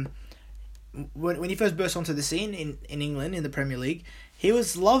when he first burst onto the scene in England in the Premier League, he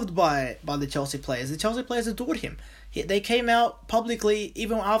was loved by the Chelsea players. The Chelsea players adored him. They came out publicly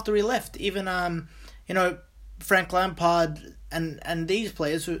even after he left. Even you know, Frank Lampard and these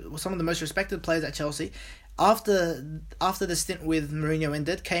players, who were some of the most respected players at Chelsea, after the stint with Mourinho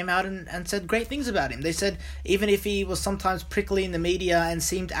ended, came out and said great things about him. They said even if he was sometimes prickly in the media and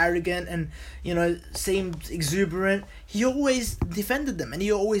seemed arrogant and, you know, seemed exuberant, he always defended them and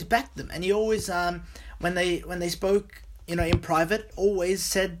he always backed them, and he always when they spoke, you know, in private, always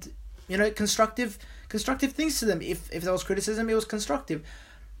said, you know, constructive things to them. If there was criticism, it was constructive.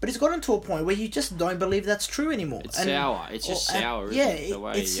 But it's gotten to a point where you just don't believe that's true anymore. It's sour. It's just sour.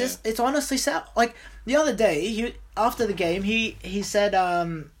 It's honestly sour. Like the other day, after the game, he said,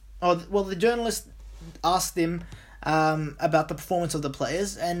 the journalist asked him about the performance of the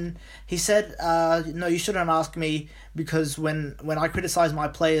players, and he said, no, you shouldn't ask me, because when I criticize my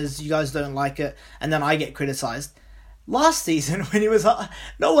players, you guys don't like it, and then I get criticized. Last season, when he was,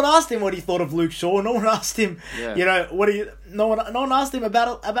 no one asked him what he thought of Luke Shaw. No one asked him, you know, no one asked him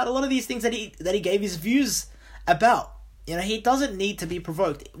about a lot of these things that he gave his views about. You know, he doesn't need to be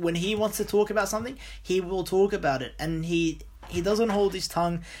provoked. When he wants to talk about something, he will talk about it, and he doesn't hold his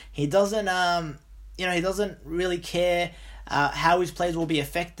tongue. He doesn't, he doesn't really care how his players will be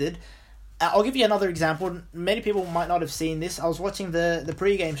affected. I'll give you another example. Many people might not have seen this. I was watching the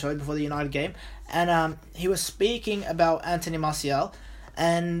pre-game show before the United game, and he was speaking about Anthony Martial,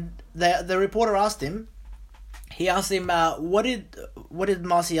 and the reporter asked him. He asked him, what did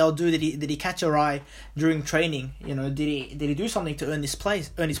Martial do? Did he catch your eye during training? You know, did he do something to earn his place?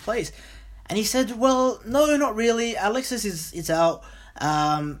 And he said, well, no, not really. Alexis is out.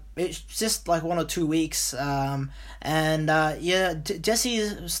 It's just like 1 or 2 weeks. Jesse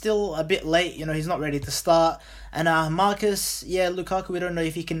is still a bit late. You know, he's not ready to start. And Marcus, Lukaku, we don't know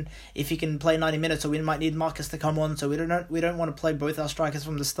if he can play 90 minutes, so we might need Marcus to come on. So we don't want to play both our strikers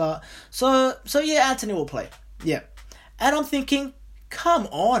from the start. So Anthony will play. Yeah, and I'm thinking, come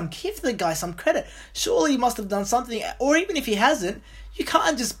on, give the guy some credit. Surely he must have done something, or even if he hasn't, you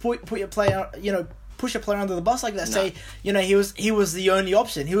can't just put your player, you know, push a player under the bus like that. No. Say, you know, he was the only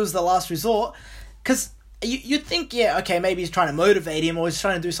option. He was the last resort. Because you'd think, maybe he's trying to motivate him or he's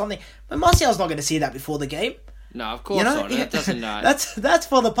trying to do something. But Martial's not going to see that before the game. No, of course not. That doesn't know. That's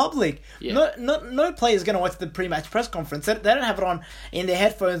for the public. Yeah. No player's gonna watch the pre-match press conference. They don't have it on in their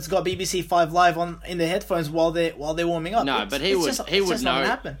headphones. Got BBC 5 Live on in their headphones while they're warming up. No, but he would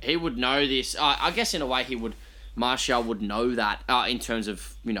know. He would know this. I guess in a way Martial would know that in terms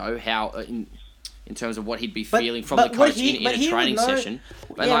of how in terms of what he'd be feeling from the coach in a training session.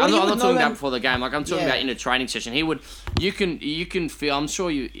 But I'm not talking about before the game. Like I'm talking about in a training session. You can feel. I'm sure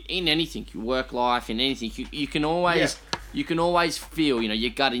in anything, your work life, in anything, you can always feel.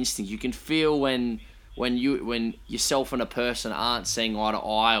 Your gut instinct. You can feel when yourself and a person aren't seeing eye to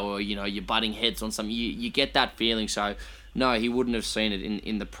eye, or you're butting heads on something. You get that feeling. So no, he wouldn't have seen it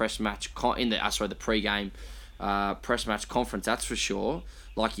in the press match the pre-game press match conference. That's for sure.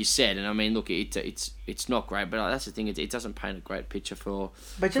 Like you said, and I mean, look, it's not great, but that's the thing. It doesn't paint a great picture for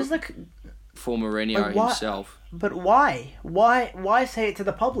Mourinho himself. But why? Why say it to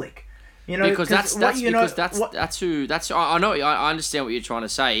the public? Because I know. I understand what you're trying to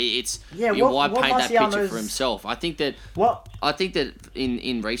say. Why paint that picture for himself? I think that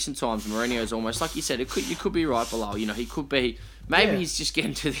in recent times, Mourinho's almost like you said. You could be right below. He could be. Maybe he's just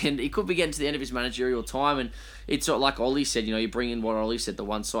getting to the end. He could be getting to the end of his managerial time, and it's not like Ollie said. You bring in what Ollie said, the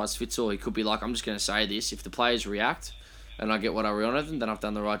one size fits all. He could be like, I'm just going to say this. If the players react, and I get what I want of them, then I've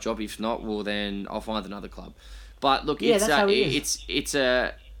done the right job. If not, well then I'll find another club. But look, like you said,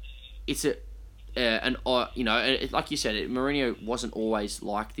 Mourinho wasn't always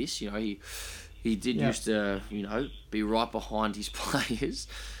like this. He did used to be right behind his players.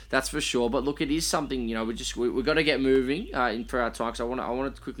 That's for sure. But look, it is something, we've got to get moving for our time. Because I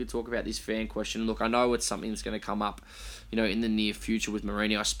want to quickly talk about this fan question. Look, I know it's something that's going to come up, in the near future with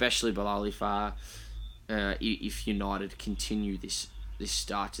Mourinho, especially Bilal if United continue this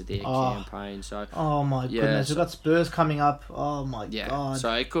start to their campaign. So oh my goodness, we've got Spurs coming up. Oh my god.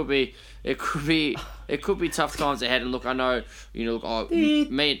 So it could be tough times ahead. And look, I know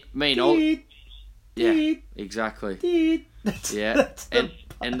me and all. Yeah, exactly.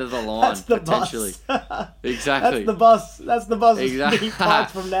 End of the line, potentially. Exactly. That's the bus. Exactly.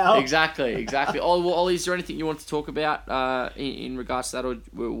 From now. Exactly. Oh, well, Ollie, is there anything you want to talk about in regards to that, or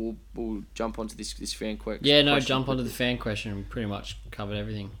we'll jump onto this fan question? Yeah, no, jump onto the fan question. We pretty much covered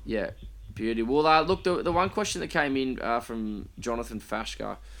everything. Yeah, beauty. Well, look, the one question that came in from Jonathan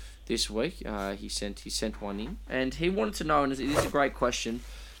Fashka this week, he sent one in, and he wanted to know, and it is a great question,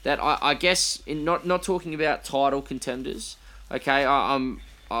 that I guess in not talking about title contenders. Okay, am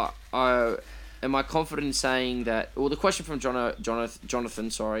I confident in saying that? Well, the question from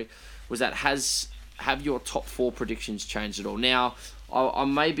Jonathan, was that have your top 4 predictions changed at all? Now,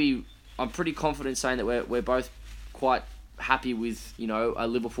 I'm pretty confident saying that we're both quite happy with a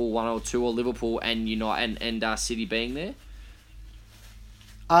Liverpool 1 or 2, or Liverpool and and City being there.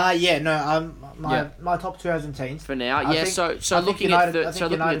 My top 2 hasn't changed for now. Looking at 3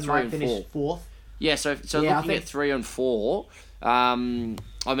 and 4. 4th. Yeah, looking at 3 and 4, I mean,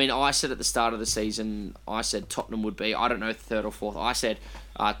 I said at the start of the season, I said Tottenham would be, I don't know, 3rd or 4th. I said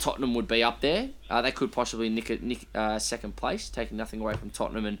Tottenham would be up there. They could possibly nick 2nd place, taking nothing away from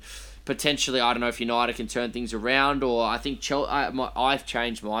Tottenham, and potentially, I don't know if United can turn things around, or I think I've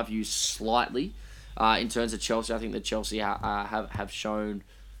changed my views slightly in terms of Chelsea. I think that Chelsea have shown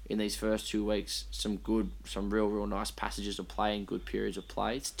in these first 2 weeks some real nice passages of play and good periods of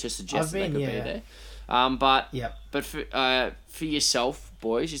play to suggest that they could be there. But for yourself,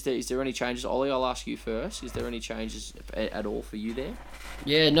 boys, is there any changes? Ollie, I'll ask you first. Is there any changes at all for you there?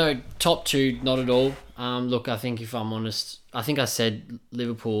 Yeah, no, top 2, not at all. Look, I think if I'm honest, I think I said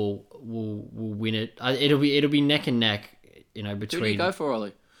Liverpool will win it. It'll be neck and neck, between. Who do you go for,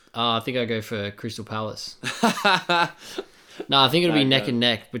 Ollie? I think I go for Crystal Palace. No, I think it'll be neck and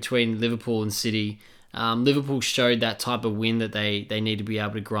neck between Liverpool and City. Liverpool showed that type of win that they need to be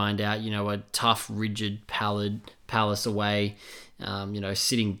able to grind out. A tough, rigid, pallid Palace away.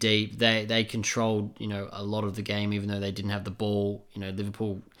 Sitting deep, they controlled a lot of the game, even though they didn't have the ball.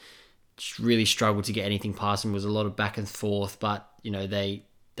 Liverpool really struggled to get anything past them. It was a lot of back and forth, but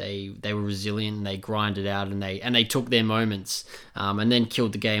they were resilient and they grinded out and they took their moments and then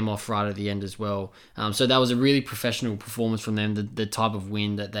killed the game off right at the end as well. So that was a really professional performance from them. The type of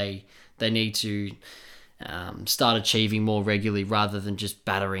win that they need to start achieving more regularly rather than just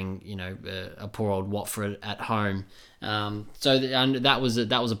battering a poor old Watford at home. So that was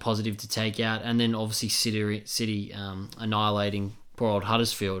a positive to take out, and then obviously City annihilating poor old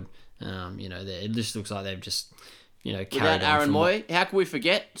Huddersfield. It just looks like they've just carried Without on Aaron from Moy, how can we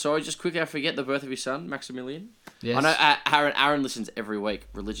forget? Sorry, just quickly, I forget the birth of his son, Maximilian. Yes. I know Aaron listens every week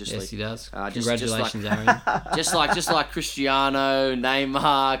religiously. Yes, he does. just Congratulations, like, Aaron. just like Cristiano,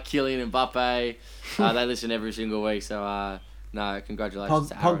 Neymar, Kylian Mbappe, they listen every single week. So no, congratulations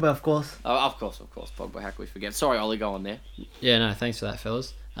to Aaron. Pogba, of course. Oh, of course, Pogba. How can we forget? Sorry, Ollie, go on there. Yeah, no, thanks for that,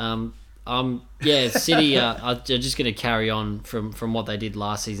 fellas. City are just going to carry on from what they did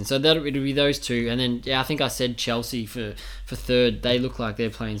last season. So it'll be those two, and then I think I said Chelsea for third. They look like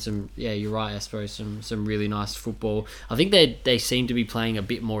they're playing some. Yeah, you're right, I suppose some really nice football. I think they seem to be playing a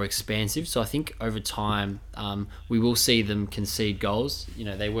bit more expansive. So I think over time, we will see them concede goals.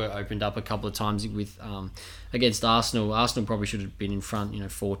 They were opened up a couple of times with against Arsenal. Arsenal probably should have been in front,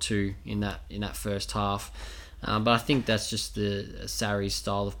 4-2 in that first half. But I think that's just the Sarri's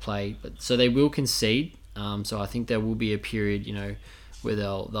style of play. But so they will concede. So I think there will be a period, where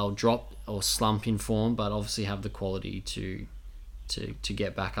they'll drop or slump in form, but obviously have the quality to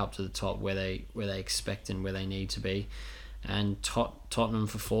get back up to the top where they expect and where they need to be. And Tottenham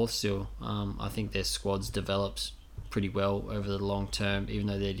for fourth still. I think their squad's developed pretty well over the long term, even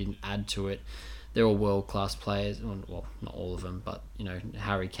though they didn't add to it. They're all world-class players. Well, not all of them, but,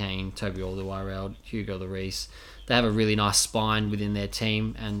 Harry Kane, Toby Alderweireld, Hugo Lloris. They have a really nice spine within their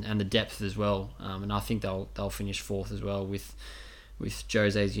team and the depth as well. And I think they'll finish fourth as well with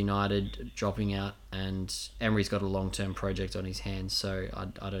Jose's United dropping out, and Emery's got a long-term project on his hands, so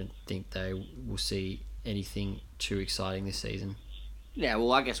I don't think they will see anything too exciting this season. Yeah,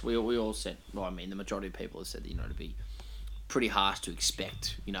 well, I guess we all said. Well, I mean, the majority of people have said that to be pretty harsh to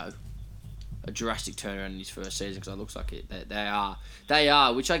expect. A drastic turnaround in his first season, because it looks like they are,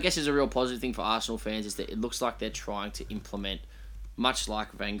 which I guess is a real positive thing for Arsenal fans, is that it looks like they're trying to implement, much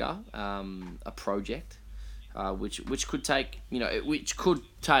like Wenger, a project, which could take 3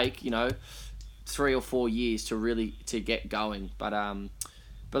 or 4 years to get going. But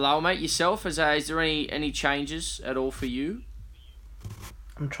Lowell, mate, yourself, is there any changes at all for you?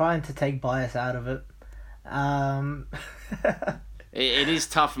 I'm trying to take bias out of it. It is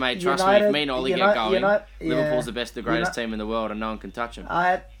tough, mate. Trust me. If me and Ollie get going, Liverpool's the greatest team in the world, and no one can touch them.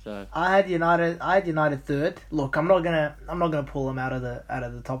 I had United third. Look, I'm not gonna pull them out of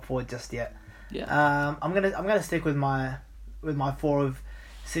the top four just yet. Yeah. I'm gonna stick with my four of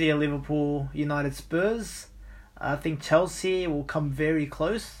City, of Liverpool, United, Spurs. I think Chelsea will come very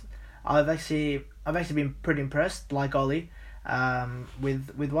close. I've actually been pretty impressed, like Ollie,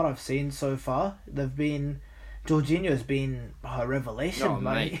 with what I've seen so far. Jorginho's been a revelation. Oh,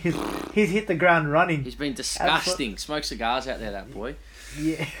 mate. He's hit the ground running. He's been disgusting. Smoke cigars out there, that boy.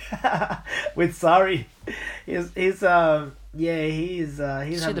 Yeah, with Sarri, he's having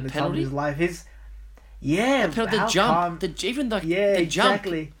the time of his life. The jump, the jump.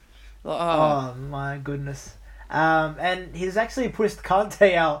 Exactly. Oh my goodness. And he's actually pushed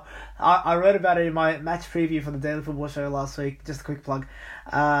Kante out. I wrote about it in my match preview for the Daily Football Show last week. Just a quick plug.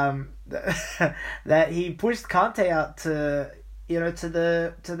 That he pushed Kante out to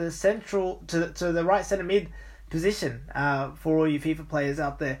the central to the right centre mid position. For all you FIFA players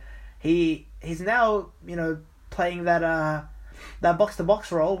out there, he's now playing that box to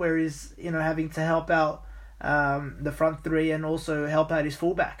box role where he's having to help out the front three and also help out his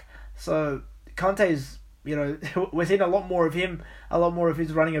fullback. So Kante's we're seeing a lot more of him, a lot more of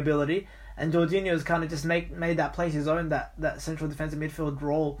his running ability, and Jorginho's kind of just made that place his own, that central defensive midfield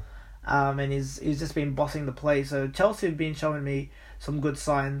role, and he's just been bossing the play. So Chelsea have been showing me some good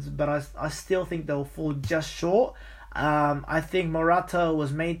signs, but I still think they'll fall just short. I think Morata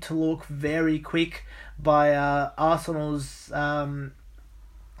was made to look very quick by Arsenal's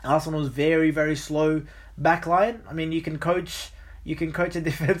very, very slow backline. I mean, you can coach a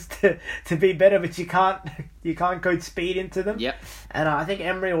defense to be better, but you can't coach speed into them. Yep. And I think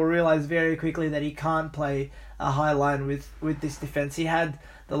Emery will realize very quickly that he can't play a high line with this defense. He had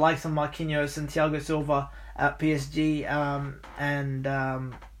the likes of Marquinhos and Thiago Silva at PSG, and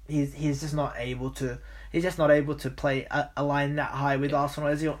he's just not able to. He's just not able to play a line that high with Arsenal,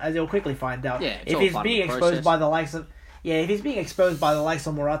 as he'll quickly find out. Yeah, if he's being exposed by the likes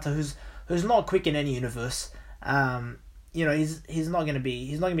of Morata, who's not quick in any universe. He's not going to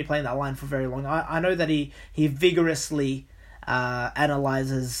be playing that line for very long. I know that he vigorously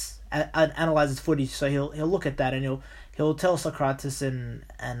analyzes footage, so he'll look at that and he'll tell Socrates and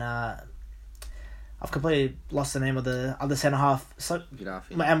I've completely lost the name of the other centre half. And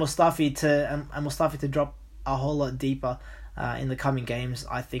Mustafi to drop a whole lot deeper in the coming games,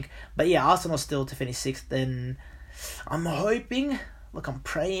 I think. But yeah, Arsenal still to finish sixth. Then I'm hoping. Look, I'm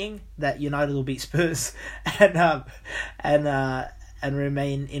praying that United will beat Spurs and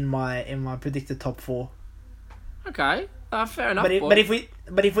remain in my predicted top four. Okay. Fair enough. But if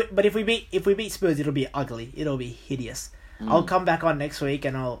we beat Spurs, it'll be ugly. It'll be hideous. I'll come back on next week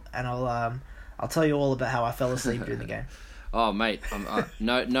and I'll tell you all about how I fell asleep during the game. Oh, mate,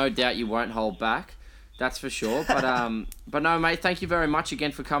 no doubt you won't hold back. That's for sure. But no, mate, thank you very much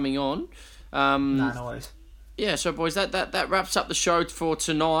again for coming on. No worries. Yeah, so boys, that wraps up the show for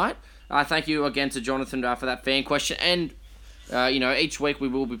tonight. Thank you again to Jonathan for that fan question. And, each week we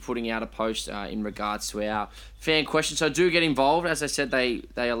will be putting out a post in regards to our fan questions. So do get involved. As I said, they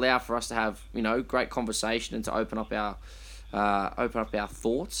allow for us to have, great conversation and to open up our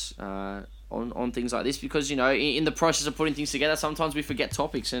thoughts on things like this. Because, in the process of putting things together, sometimes we forget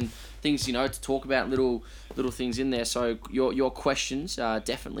topics and things, to talk about, little things in there. So your questions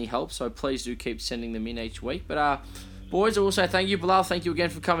definitely help. So please do keep sending them in each week. But, boys, I will say thank you. Bilal, thank you again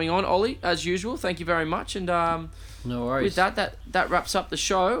for coming on. Ollie, as usual, thank you very much. And no worries. with that wraps up the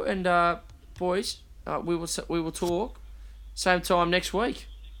show. And, boys, we will talk same time next week.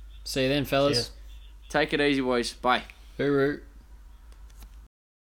 See you then, fellas. Cheers. Take it easy, boys. Bye. Hooroo.